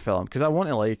frustrating film because I want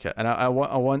to like it, and I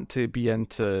want to be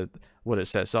into what it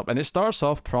sets up, and it starts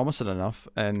off promising enough,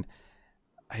 and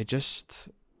I guess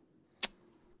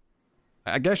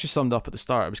you summed up at the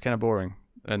start. It was kind of boring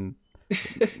and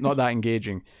not that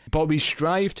engaging. But we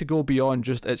strive to go beyond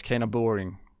just it's kind of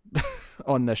boring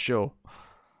on this show.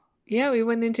 Yeah, we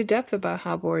went into depth about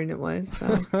how boring it was.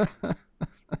 So. I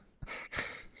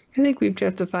think we've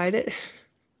justified it.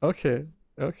 Okay.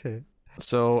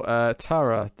 So,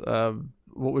 Tara,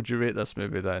 what would you rate this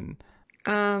movie then?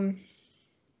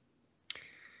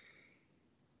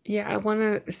 Yeah, I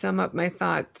want to sum up my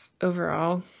thoughts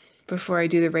overall before I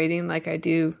do the rating like I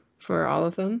do for all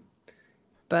of them.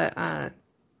 But I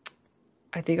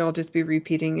think I'll just be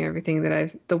repeating everything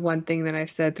the one thing that I've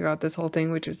said throughout this whole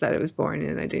thing, which was that it was boring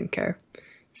and I didn't care.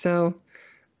 So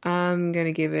I'm going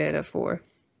to give it a 4. Okay.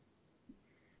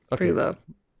 Pretty low.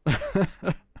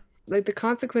 Like the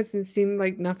consequences seem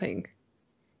like nothing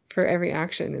for every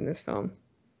action in this film.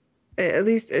 At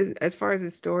least as far as the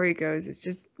story goes, it's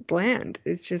just bland.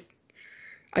 It's just,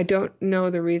 I don't know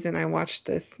the reason I watched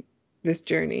this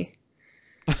journey.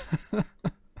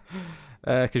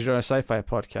 Because you're on a sci-fi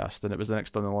podcast and it was the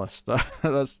next on the list.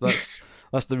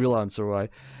 That's the real answer why.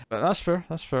 But that's fair.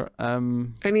 I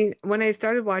mean, when I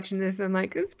started watching this, I'm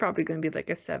like, this is probably going to be like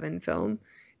a 7 film.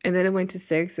 And then it went to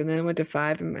 6, and then it went to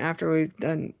 5. And after we've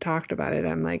talked about it,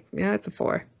 I'm like, yeah, it's a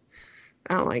 4.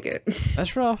 I don't like it.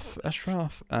 That's rough.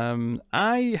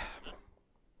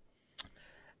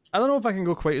 I don't know if I can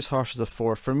go quite as harsh as a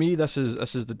 4. For me, this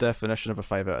is the definition of a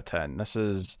 5 out of 10. This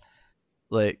is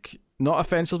like not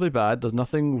offensively bad. There's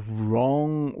nothing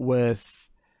wrong with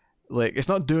like it's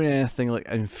not doing anything like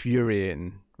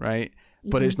infuriating, right?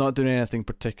 But it's not doing anything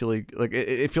particularly like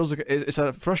it feels like it's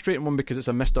a frustrating one because it's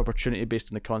a missed opportunity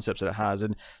based on the concepts that it has.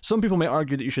 And some people may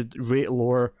argue that you should rate it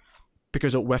lower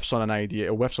because it whiffs on an idea,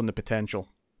 it whiffs on the potential.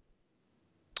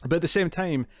 But at the same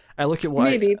time, I look at what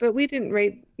Maybe, but we didn't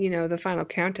rate, the final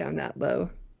countdown that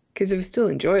low because it was still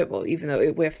enjoyable, even though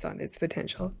it whiffs on its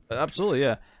potential. Absolutely,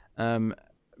 yeah.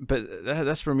 But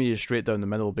that's for me is straight down the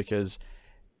middle because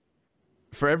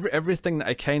for everything that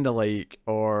I kind of like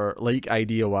or like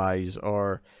idea wise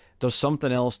or there's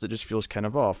something else that just feels kind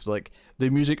of off. Like the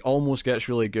music almost gets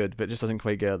really good, but it just doesn't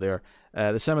quite get there.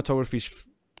 The cinematography's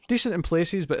decent in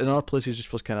places, but in other places just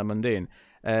feels kind of mundane.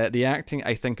 The acting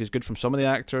I think is good from some of the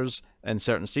actors in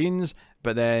certain scenes,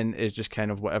 but then is just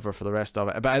kind of whatever for the rest of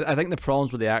it. But I think the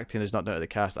problems with the acting is not down to the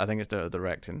cast. I think it's down to the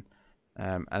directing,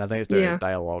 and I think it's down to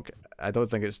dialogue. I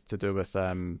don't think it's to do with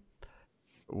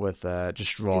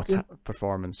just raw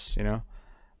performance,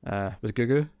 with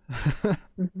Gugu.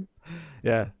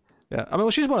 Yeah. I mean, well,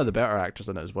 she's one of the better actors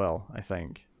in it as well, I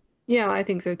think. Yeah, I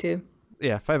think so too.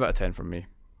 Yeah, 5 out of 10 from me.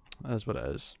 That's what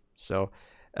it is. So,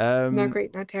 not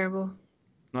great, not terrible.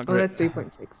 Not great. Oh, that's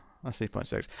 3.6. That's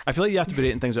 3.6. I feel like you have to be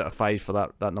rating things out of 5 for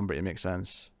that number to make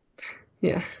sense.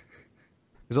 Yeah.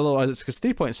 Because otherwise, it's because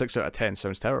 3.6 out of 10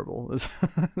 sounds terrible. That's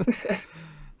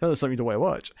something you don't want to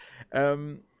watch.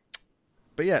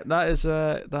 But yeah, that is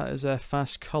a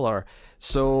Fast Color.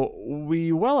 So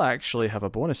we will actually have a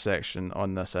bonus section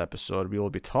on this episode. We will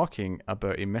be talking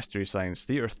about a Mystery Science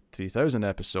Theater 3000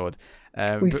 episode.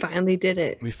 We finally did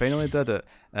it. We finally did it.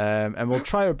 And we'll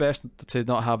try our best to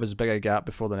not have as big a gap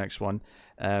before the next one.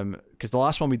 Because the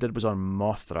last one we did was on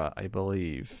Mothra, I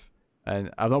believe. And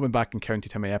I've not been back and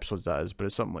counted how many episodes that is, but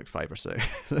it's something like 5 or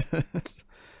 6.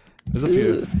 There's a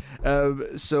few.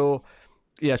 So...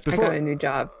 Yes, before I got a new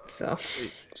job, so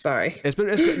sorry. It's been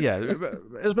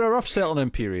a rough settling in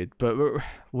period, but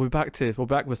we're back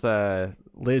with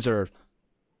Laser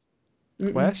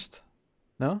Quest.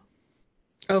 No.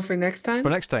 Oh, for next time. For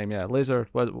next time, yeah, Laser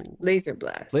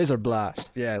Blast. Laser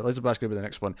Blast, yeah, Laser Blast could be the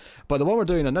next one. But the one we're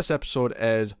doing on this episode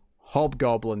is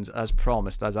Hobgoblins, as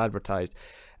promised, as advertised.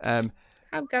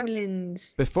 Hobgoblins.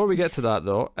 Before we get to that,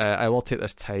 though, I will take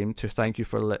this time to thank you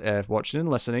for watching and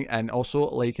listening, and also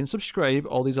like and subscribe,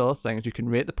 all these other things. You can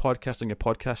rate the podcast on your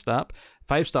podcast app,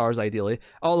 5 stars ideally.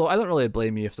 Although I don't really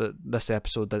blame you if this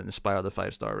episode didn't inspire the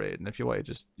 5-star rating. If you want to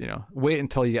just, wait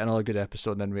until you get another good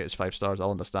episode and then rate it as 5 stars,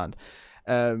 I'll understand.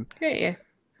 Hey,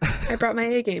 I brought my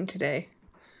A game today.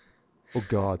 Oh,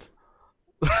 God.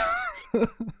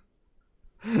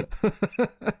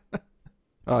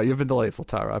 Oh, you've been delightful,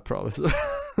 Tara, I promise.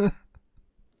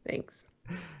 Thanks.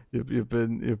 You've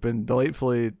been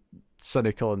delightfully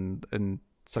cynical and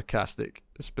sarcastic.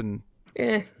 It's been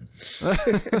Look,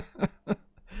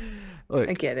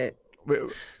 I get it.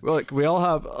 We all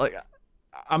have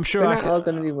I'm sure we're not all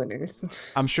going to be winners.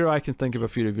 I'm sure I can think of a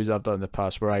few reviews I've done in the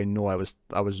past where I know I was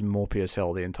mopey as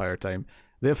hell the entire time.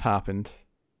 They've happened.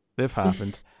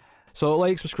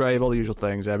 So subscribe, all the usual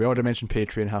things. We already mentioned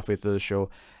Patreon halfway through the show.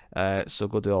 So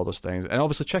go do all those things. And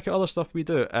obviously check out other stuff we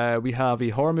do. We have a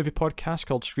horror movie podcast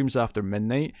called Streams After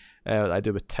Midnight that I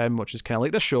do with Tim, which is kind of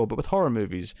like this show, but with horror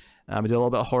movies. We do a little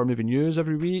bit of horror movie news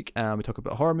every week, and we talk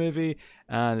about horror movie,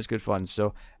 and it's good fun.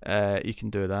 So you can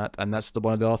do that. And that's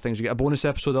one of the other things you get a bonus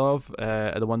episode of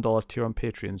at the $1 tier on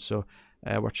Patreon. So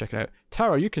we're checking out.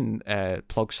 Tara, you can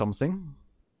plug something.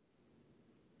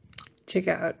 Check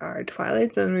out our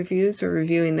Twilight Zone reviews. We're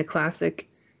reviewing the classic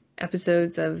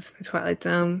episodes of The Twilight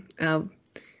Zone.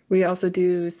 We also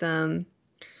do some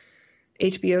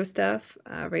HBO stuff.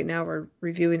 Right now we're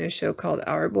reviewing a show called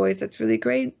Our Boys that's really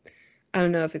great. I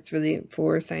don't know if it's really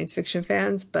for science fiction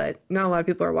fans, but not a lot of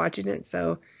people are watching it,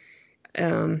 so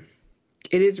it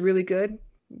is really good.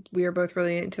 We are both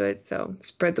really into it, so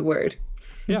spread the word.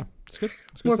 Yeah, it's good.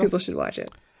 More people should watch it.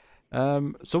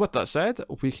 So with that said,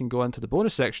 we can go into the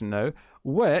bonus section now,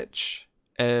 which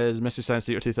is Mystery Science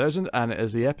Theater 2000, and it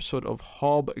is the episode of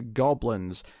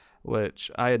Hobgoblins, which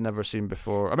I had never seen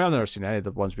before. I mean, I've never seen any of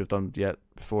the ones we've done yet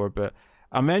before, but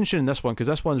I'm mentioning this one because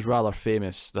this one's rather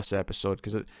famous, this episode,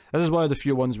 because this is one of the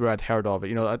few ones where I'd heard of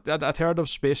it. I'd heard of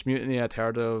Space Mutiny, I'd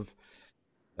heard of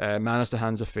Man is the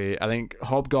Hands of Fate. I think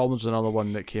Hobgoblins was another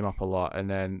one that came up a lot, and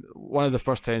then one of the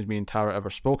first times me and Tara ever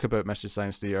spoke about Mystery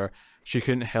Science Theater, she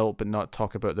couldn't help but not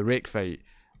talk about the rake fight,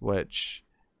 which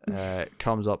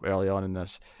comes up early on in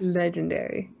this.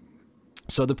 Legendary.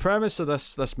 So the premise of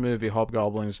this movie,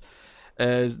 Hobgoblins,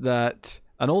 is that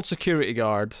an old security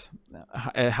guard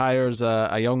hires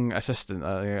a young assistant,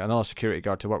 another security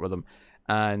guard to work with him,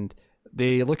 and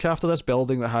they look after this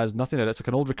building that has nothing in it. It's like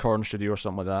an old recording studio or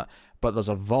something like that, but there's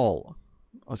a vault.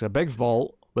 There's a big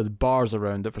vault with bars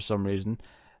around it for some reason,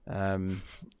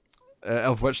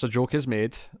 of which the joke is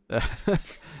made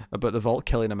about the vault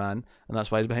killing a man, and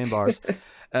that's why he's behind bars.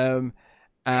 But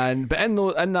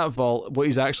in that vault, what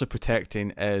he's actually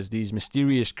protecting is these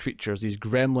mysterious creatures, these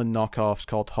gremlin knockoffs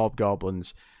called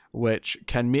hobgoblins, which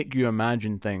can make you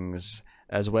imagine things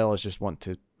as well as just want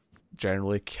to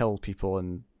generally kill people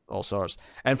and all sorts.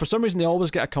 And for some reason, they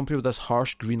always get accompanied with this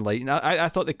harsh green light. And I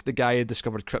thought the guy had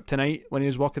discovered kryptonite when he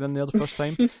was walking in there the first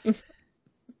time.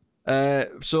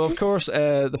 So of course,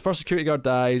 the first security guard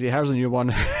dies. He hires a new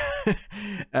one,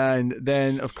 and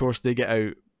then of course they get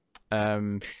out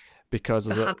because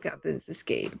the hobgoblins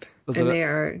escape, and they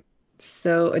are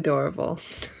so adorable.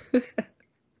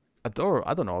 I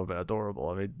don't know about adorable.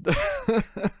 I mean,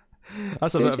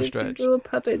 that's a bit of a stretch. Little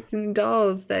puppets and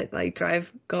dolls that like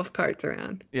drive golf carts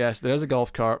around. Yes, there is a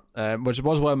golf cart, which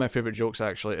was one of my favorite jokes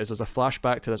actually. Is there's a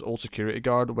flashback to this old security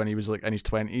guard when he was like in his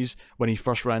 20s, when he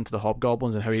first ran to the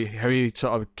hobgoblins, and how he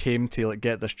sort of came to like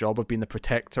get this job of being the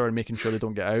protector and making sure they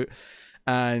don't get out.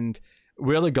 And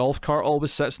where the golf cart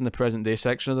always sits in the present day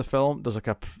section of the film, there's like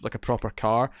a proper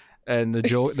car, and the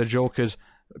joke is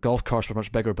golf carts were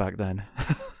much bigger back then.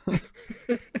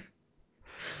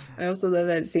 I also love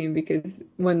that scene because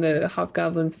when the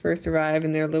hobgoblins first arrive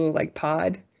in their little like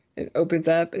pod, it opens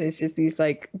up and it's just these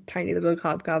like tiny little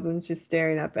hobgoblins just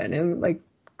staring up at him, like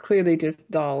clearly just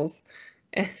dolls.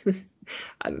 And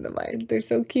I don't know why they're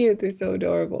so cute, they're so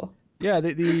adorable. Yeah,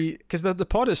 because the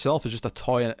pod itself is just a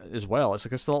toy as well. It's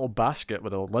like a little basket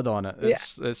with a lid on it.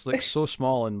 It's like so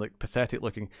small and like pathetic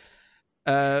looking.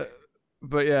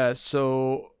 But yeah,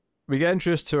 so we get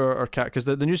introduced to our cat because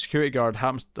the new security guard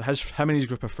has him and his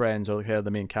group of friends are like the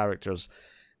main characters.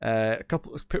 A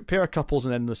pair of couples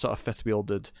and then the sort of fifth wheel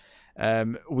dude.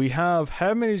 We have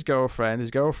him and his girlfriend.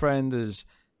 His girlfriend is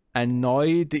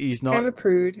annoyed that he's not. Kind of a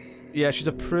prude. Yeah, she's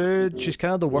a prude. She's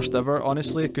kind of the worst ever,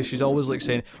 honestly, because she's always like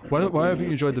saying, why haven't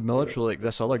you joined the military like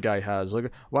this other guy has?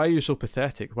 Like, why are you so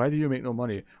pathetic? Why do you make no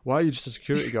money? Why are you just a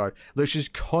security guard? Like, she's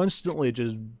constantly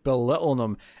just belittling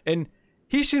him. And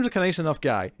he seems like a nice enough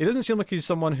guy. He doesn't seem like he's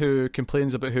someone who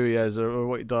complains about who he is or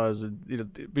what he does.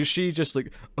 And, but she just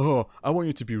like, oh, I want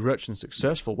you to be rich and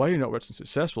successful. Why are you not rich and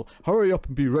successful? Hurry up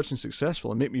and be rich and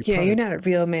successful and make me proud. Yeah, you're not a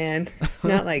real man.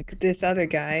 Not like this other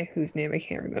guy whose name I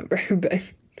can't remember,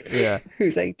 but yeah,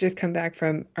 who's like just come back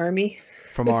from army.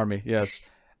 From army, yes.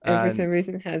 And for some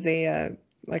reason has a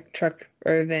like truck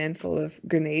or a van full of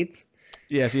grenades.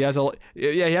 Yes, he has a lot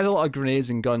of grenades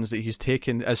and guns that he's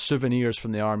taken as souvenirs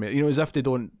from the army. You know, as if they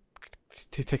don't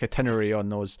take itinerary on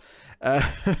those.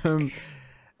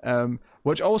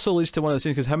 Which also leads to one of the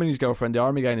scenes because him and his girlfriend, the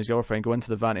army guy and his girlfriend, go into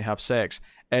the van to have sex,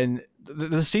 and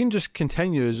the scene just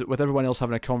continues with everyone else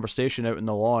having a conversation out in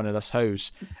the lawn of this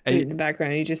house. So and in the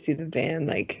background, you just see the van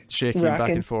like shaking rocking. Back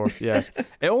and forth. Yes,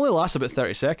 it only lasts about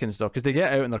 30 seconds though, because they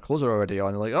get out and their clothes are already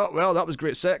on. They're like, oh well, that was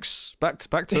great sex. Back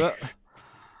to it.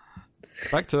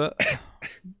 Back to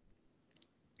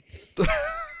it.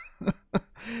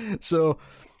 So,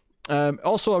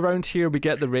 also around here we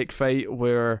get the rake fight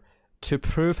where, to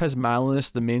prove his malice,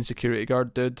 the main security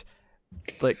guard dude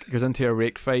like goes into a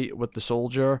rake fight with the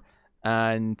soldier,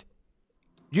 and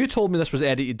you told me this was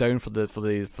edited down for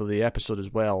the episode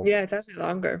as well. Yeah, it's actually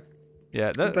longer.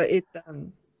 Yeah, but it's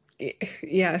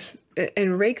yes,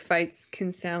 and rake fights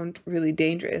can sound really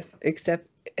dangerous, except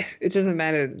it doesn't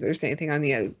matter if there's anything on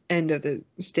the end of the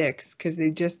sticks because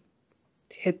they just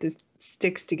hit the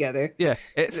sticks together. Yeah,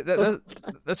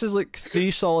 this is like 3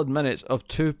 solid minutes of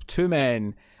two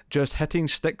men just hitting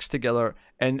sticks together.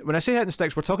 And when I say hitting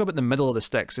sticks, we're talking about the middle of the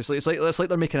sticks. It's like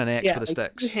they're making an X with the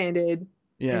sticks. Two-handed.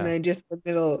 Yeah, and then just the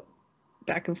middle,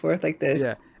 back and forth like this.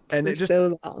 Yeah. And it just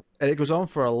so long. And it goes on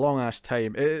for a long ass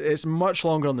time. It's much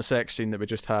longer on the sex scene that we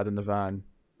just had in the van.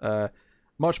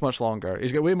 Much longer.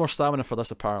 He's got way more stamina for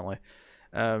this apparently.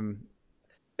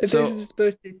 This is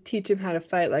supposed to teach him how to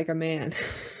fight like a man.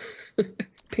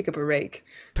 Pick up a rake.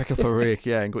 Pick up a rake,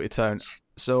 yeah, and go to town.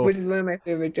 So, which is one of my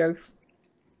favorite jokes,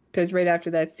 because right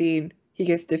after that scene, he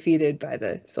gets defeated by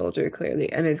the soldier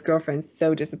clearly, and his girlfriend's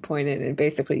so disappointed and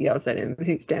basically yells at him.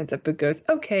 He stands up and goes,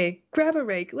 "Okay, grab a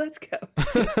rake, let's go."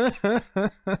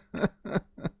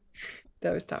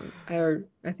 That was Tom.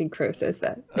 I think Crow says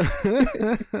that.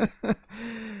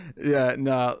 Yeah,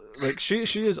 no, like she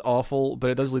is awful,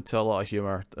 but it does lead to a lot of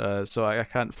humor. So I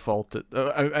can't fault it.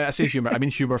 I say humor. I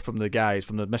mean humor from the guys,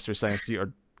 from the Mystery Science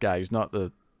Theater guys, not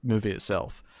the movie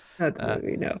itself. Not the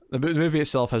movie, no. The movie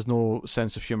itself has no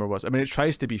sense of humor. I mean, it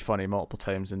tries to be funny multiple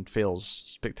times and fails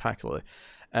spectacularly.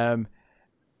 So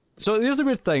here's the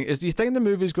weird thing: is you think the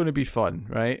movie is going to be fun,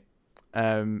 right?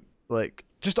 Like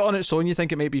just on its own, you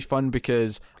think it may be fun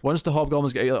because once the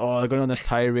hobgoblins get like, they're going on this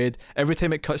tirade. Every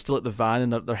time it cuts to like the van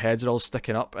and their heads are all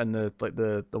sticking up in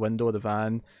the window of the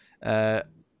van,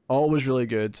 always really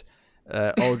good.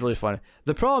 Always really funny.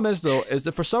 The problem is though, is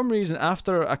that for some reason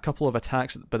after a couple of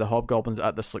attacks by the hobgoblins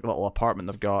at this like little apartment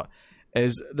they've got,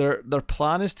 is their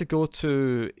plan is to go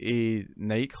to a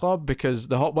nightclub because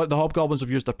the hobgoblins have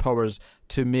used their powers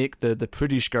to make the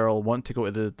prudish girl want to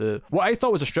go to the what I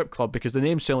thought was a strip club because the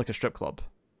name sounded like a strip club.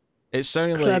 It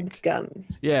sounded Club like Scum.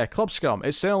 Yeah, Club Scum.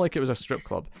 It sounded like it was a strip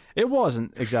club. It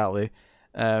wasn't exactly.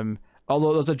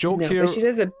 Although there's a joke here. But she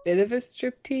does a bit of a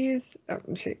striptease.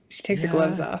 She takes the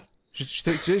gloves off. She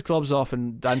takes gloves off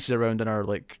and dances around in her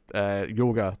like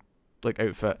yoga like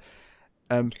outfit.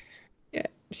 Yeah,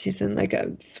 she's in like a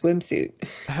swimsuit.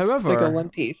 However, like a one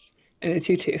piece and a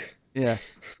tutu. Yeah,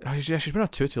 she's been a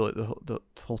tutu like the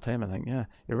whole time. I think. Yeah,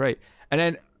 you're right. And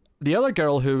then the other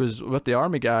girl who was with the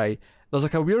army guy, there's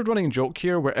like a weird running joke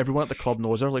here where everyone at the club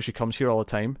knows her, like she comes here all the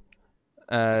time.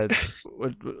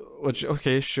 Which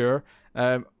okay, sure.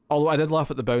 Although I did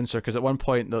laugh at the bouncer because at one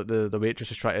point the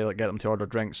waitress is trying to like get them to order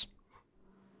drinks.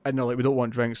 And they're like, we don't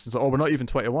want drinks. It's like, oh, we're not even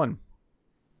 21.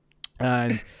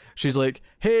 And she's like,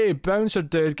 hey, bouncer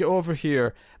dude, get over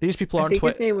here. These people aren't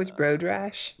 20. His name was Road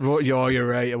Rash. Oh, you're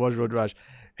right. It was Road Rash.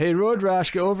 Hey, Road Rash,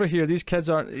 get over here. These kids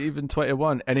aren't even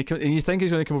 21. And you think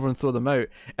he's going to come over and throw them out.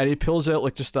 And he pulls out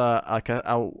like just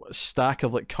a stack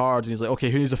of like cards. And he's like, okay,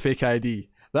 who needs a fake ID?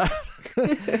 That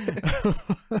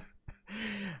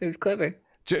It was clever.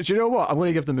 Do you know what? I'm going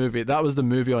to give the movie. That was the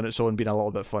movie on its own being a little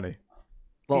bit funny.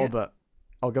 A little bit.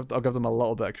 I'll give them a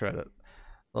little bit of credit.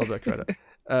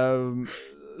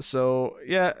 So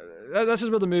yeah, this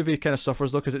is where the movie kind of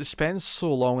suffers though, because it spends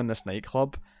so long in this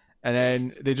nightclub, and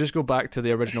then they just go back to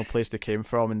the original place they came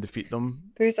from and defeat them.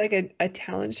 There's like a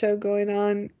talent show going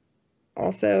on,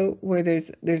 also where there's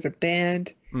a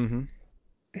band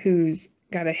who's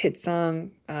got a hit song.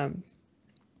 I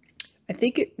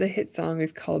think the hit song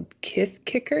is called "Kiss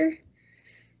Kicker,"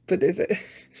 but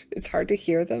it's hard to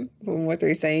hear them from what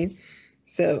they're saying.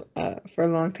 So for a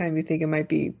long time, you think it might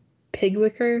be Pig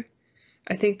Licker.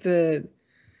 I think the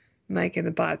Mike and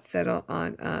the bot settle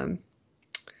on,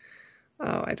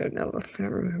 I don't know. I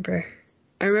don't remember.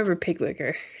 I remember Pig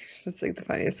Licker. That's like the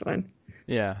funniest one.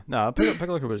 Yeah, no, Pig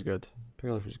Licker was good.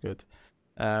 Pig Licker was good.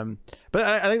 But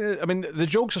I mean, the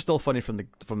jokes are still funny from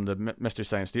the Mystery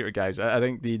Science Theater guys. I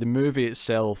think the movie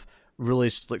itself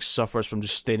really like suffers from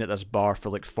just staying at this bar for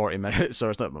like 40 minutes, or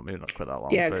it's not maybe not quite that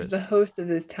long. Yeah, because the host of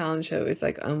this talent show is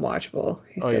like unwatchable.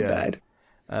 He's so bad.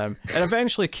 And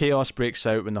eventually chaos breaks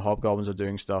out when the hobgoblins are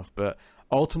doing stuff, but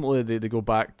ultimately they go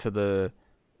back to the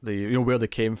where they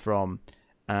came from.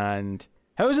 And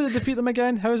how is it they defeat them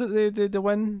again? How is it they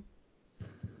win?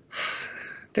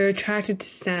 They're attracted to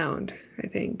sound, I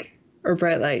think, or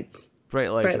bright lights.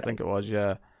 Bright lights, I think it was,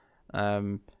 yeah.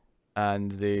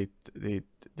 And they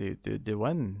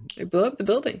win. They blow up the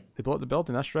building. They blow up the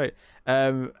building. That's right.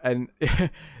 And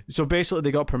so basically,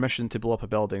 they got permission to blow up a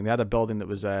building. They had a building that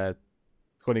was going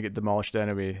to get demolished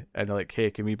anyway, and they're like,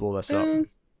 "Hey, can we blow this up?"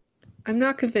 I'm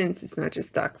not convinced it's not just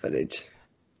stock footage.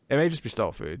 It may just be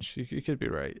stock footage. You could be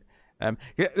right. The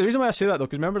reason why I say that though,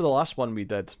 because remember the last one we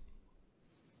did.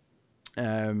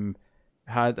 Had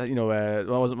well, it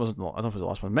wasn't I don't know if it was the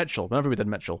last one. Mitchell. Whenever we did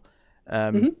Mitchell,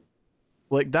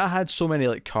 like that had so many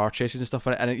like car chases and stuff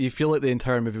in it, and you feel like the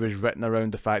entire movie was written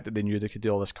around the fact that they knew they could do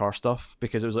all this car stuff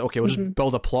because it was like, okay, we'll just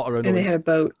build a plot around. And they had a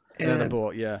boat. And a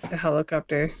boat, yeah. A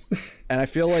helicopter. And I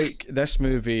feel like this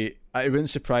movie, it wouldn't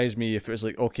surprise me if it was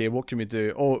like, okay, what can we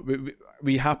do? Oh,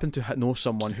 we happen to know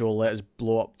someone who will let us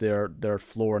blow up their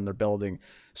floor in their building.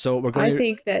 So we're going. I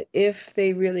think that if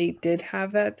they really did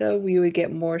have that, though, we would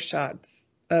get more shots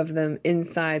of them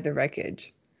inside the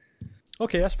wreckage.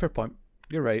 Okay, that's a fair point.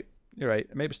 You're right.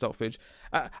 Maybe stock footage.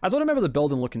 I don't remember the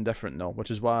building looking different though, which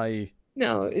is why.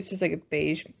 No, it's just like a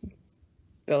beige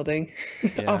building,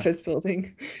 office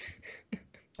building.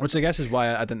 Which I guess is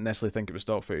why I didn't necessarily think it was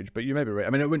stock footage, but you may be right. I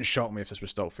mean, it wouldn't shock me if this was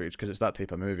stock footage because it's that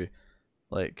type of movie.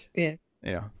 Like, yeah,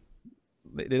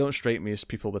 they don't strike me as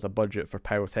people with a budget for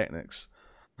pyrotechnics.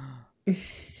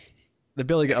 They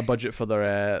barely get a budget for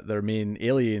their main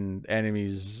alien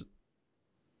enemies.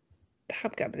 The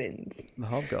hobgoblins. The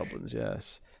hobgoblins,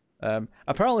 yes.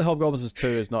 Apparently, Hobgoblins 2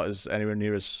 is not as anywhere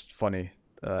near as funny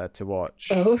to watch.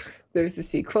 Oh, there's a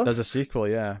sequel? There's a sequel,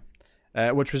 yeah.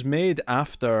 Which was made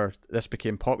after this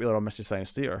became popular on Mystery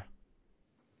Science Theater.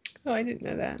 Oh, I didn't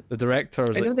know that. The director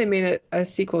was I like, know they made a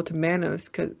sequel to Manos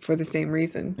for the same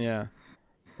reason. yeah.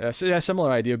 Yeah, so yeah,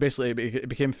 similar idea. Basically, it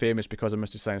became famous because of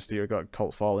Mystery Science Theater, got a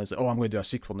cult following. It's like, oh, I'm going to do a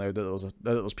sequel now now that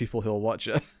there's people who'll watch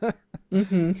it.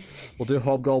 Mm-hmm. We'll do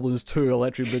Hobgoblins 2,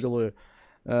 Electric Boogaloo.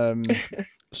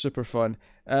 Super fun.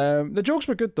 The jokes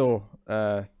were good though.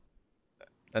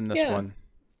 In this Yeah, one,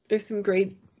 there's some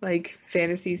great like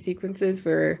fantasy sequences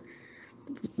where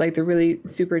like the really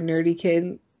super nerdy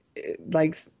kid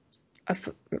likes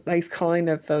likes calling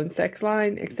a phone sex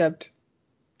line, except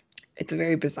it's a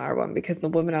very bizarre one because the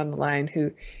woman on the line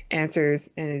who answers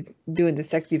and is doing the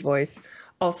sexy voice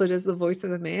also does the voice of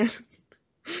the man.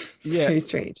 It's yeah, very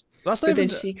strange. that's not But then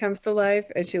even. she comes to life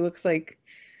and she looks like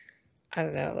I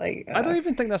don't know, like I don't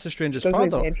even think that's the she strangest looks part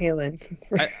like though. Van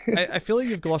Halen. I feel like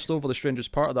you've glossed over the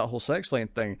strangest part of that whole sex line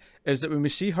thing is that when we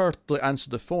see her like answer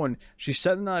the phone, she's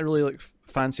sitting at a really like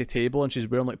fancy table and she's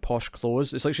wearing like posh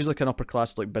clothes. It's like she's like an upper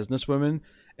class like businesswoman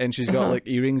and she's got Uh-huh. like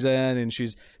earrings in and she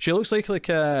looks like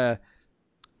a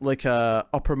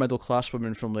upper middle class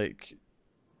woman from like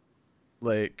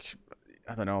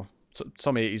I don't know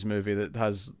some 80s movie that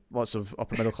has lots of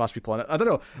upper middle class people in it. I don't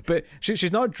know, but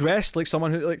she's not dressed like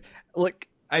someone who like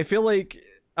I feel like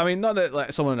I mean not that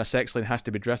like someone in a sex line has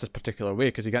to be dressed a particular way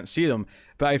because you can't see them,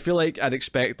 but I feel like I'd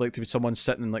expect like to be someone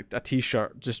sitting in like a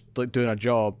t-shirt just like doing a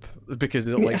job because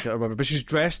they don't like it or whatever. But she's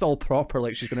dressed all proper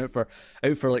like she's going out for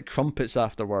like crumpets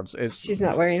afterwards. It's She's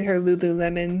not wearing her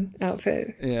Lululemon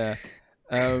outfit. yeah.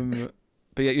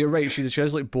 But yeah, you're right. She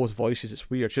has like both voices. It's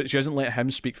weird. She doesn't let him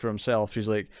speak for himself. She's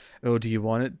like, "Oh, do you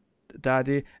want it,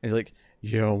 Daddy?" And he's like,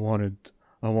 "Yeah, I want it.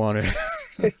 I want it."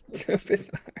 It's so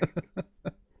bizarre.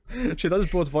 She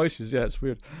does both voices. Yeah, it's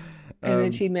weird. And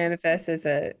then she manifests as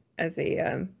a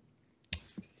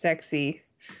sexy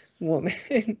woman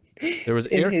There was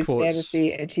in air his quotes.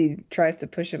 fantasy, and she tries to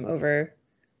push him over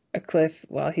a cliff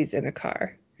while he's in a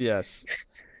car. Yes,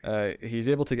 he's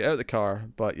able to get out of the car,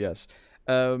 but yes,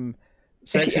 Yeah,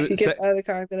 sexy. he gets out of the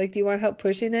car and be like, "Do you want help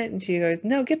pushing it?" And she goes,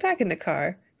 "No, get back in the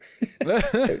car."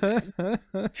 So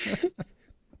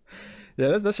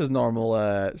Yeah, this is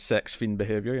normal sex fiend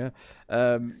behavior.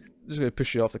 Yeah, just gonna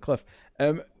push you off the cliff.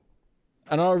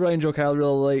 Another running joke I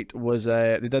really liked was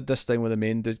they did this thing with the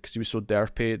main dude because he was so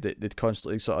derpy. They'd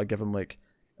constantly sort of give him like,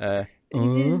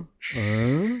 Amen.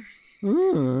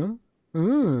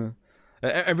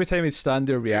 every time he'd stand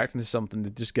there reacting to something,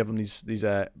 they'd just give him these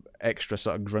extra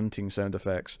sort of grunting sound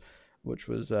effects, which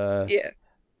was Yeah,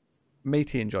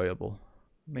 mighty enjoyable.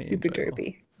 Mighty super enjoyable.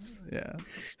 derpy. Yeah.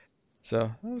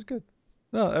 So that was good.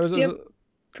 No, it was Yep, a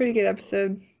pretty good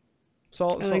episode.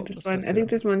 solid. I like Solid this one. I think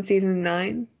this one's season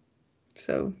 9,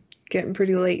 so getting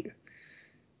pretty late.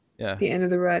 Yeah. The end of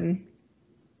the run.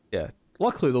 Yeah.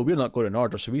 Luckily, though, we're not going in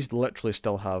order, so we literally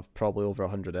still have probably over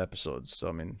 100 episodes. So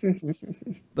I mean,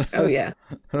 Oh yeah,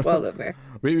 well over.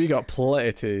 we got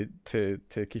plenty to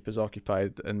keep us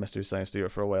occupied in Mystery Science Theater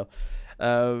for a while.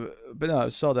 But no, it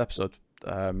was a solid episode.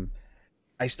 I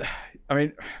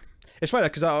mean, it's funny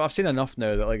because I've seen enough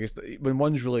now that like when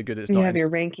one's really good, it's You not have your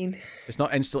ranking. it's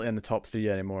not instantly in the top 3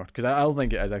 anymore. Because I don't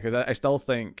think it is. Because I still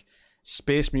think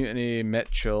Space Mutiny,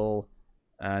 Mitchell,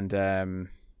 and oh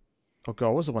god,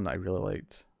 what was the one that I really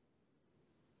liked?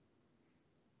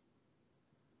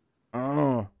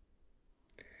 Oh,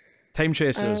 Time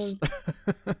Chasers.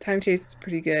 Time Chase is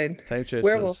pretty good. Time Chasers.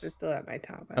 Werewolf is still at my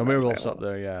top. I And love Werewolf's up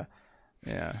there, yeah,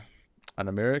 yeah. An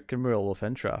American Werewolf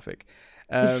in Traffic.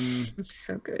 It's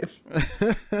so good.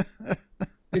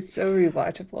 It's so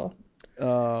rewatchable.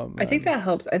 Oh I think man. that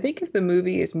helps. I think if the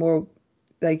movie is more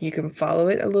like you can follow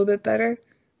it a little bit better,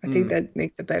 I think that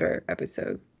makes a better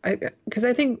episode. Because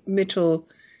I think Mitchell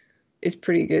is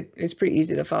pretty good. It's pretty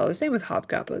easy to follow. Same with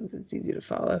Hobgoblins. It's easy to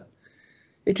follow.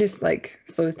 It just like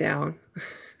slows down.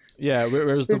 Yeah,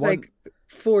 whereas the There's one, like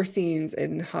 4 scenes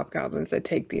in Hobgoblins that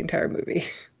take the entire movie.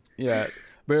 yeah,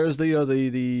 whereas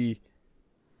the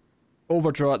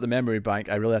Overdraw at the Memory Bank,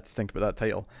 I really had to think about that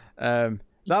title.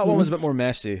 That one was a bit more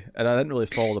messy, and I didn't really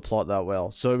follow the plot that well,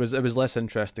 so it was less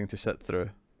interesting to sit through.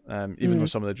 Even though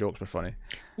some of the jokes were funny.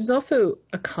 There's also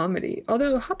a comedy,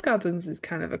 although Hobgoblins is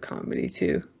kind of a comedy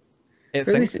too. It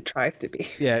Or at least thinks, it tries to be.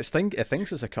 yeah, it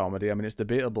thinks it's a comedy. I mean, it's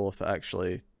debatable if it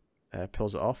actually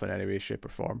pulls it off in any way, shape, or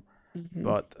form.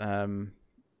 But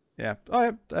yeah, all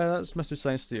right, that's Mystery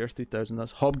Science Theater 3000.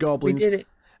 That's We Hobgoblins. did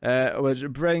Which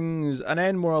brings an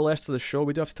end more or less to the show.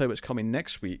 We do have to tell you what's coming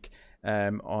next week.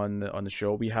 On the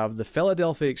show, we have the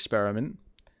Philadelphia Experiment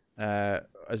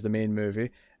as the main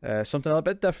movie. Something a little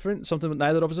bit different, something that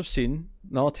neither of us have seen.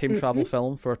 Not a time travel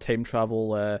film for a time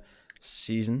travel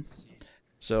season.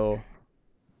 So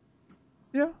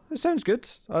Yeah, it sounds good.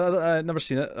 I've never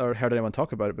seen it or heard anyone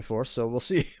talk about it before, so we'll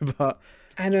see. But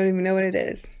I don't even know what it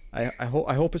is. I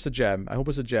hope it's a gem. I hope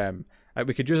it's a gem.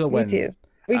 We could use a Me win. too.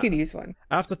 We Uh, could use one.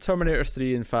 After Terminator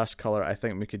 3 and Fast Color, I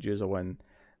think we could use a win. I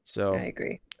So,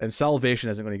 agree. and Salvation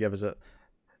isn't going to give us it.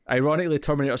 Ironically,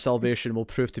 Terminator Salvation will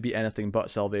prove to be anything but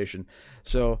Salvation.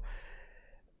 So,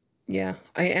 Yeah,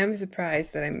 I am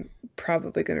surprised that I'm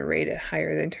probably going to rate it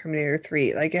higher than Terminator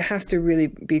 3. Like, it has to really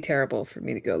be terrible for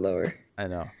me to go lower. I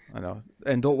know, I know.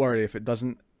 And don't worry if it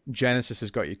doesn't. Genesis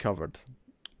has got you covered.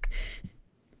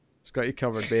 It's got you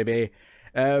covered, baby.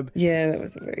 Yeah, that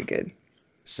wasn't very good.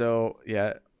 So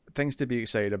yeah, things to be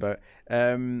excited about.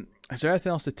 Is there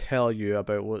anything else to tell you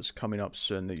about what's coming up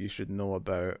soon that you should know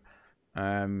about?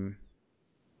 Um,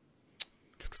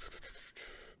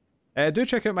 do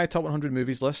check out my top 100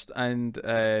 movies list, and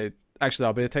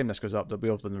actually, by the time this goes up, they'll be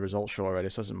over the results show already,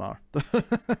 so it doesn't matter.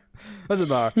 Doesn't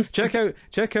matter. Check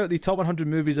out the top 100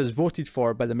 movies as voted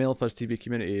for by the Male Fuzz TV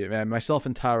community. Myself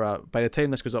and Tara. By the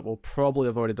time this goes up, we'll probably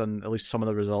have already done at least some of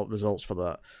the results for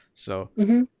that. So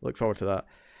look forward to that.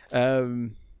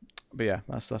 But yeah,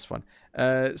 that's fun.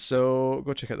 So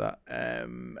go check out that.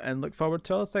 And look forward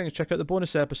to other things. Check out the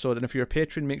bonus episode, and if you're a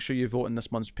patron, make sure you vote in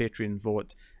this month's Patreon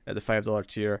vote at the $5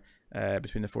 tier.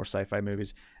 Between the 4 sci-fi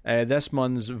movies. This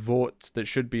month's vote that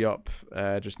should be up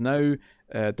just now,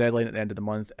 deadline at the end of the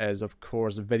month, is of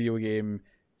course video game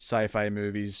sci-fi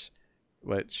movies,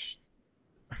 which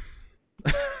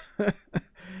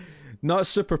not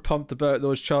super pumped about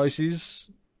those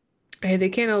choices. Hey, they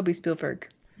can't all be Spielberg.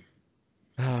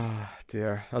 Ah,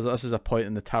 dear. This is a point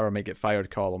in the Tara might get fired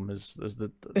column, is the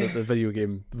video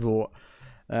game vote.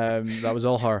 That was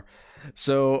all her.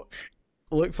 So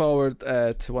look forward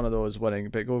to one of those winning,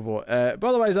 but go vote. But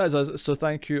otherwise, that is us. So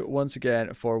thank you once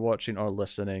again for watching or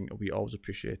listening. We always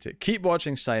appreciate it. Keep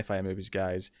watching sci-fi movies,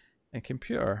 guys. And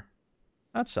computer,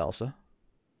 add salsa.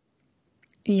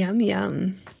 Yum,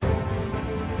 yum.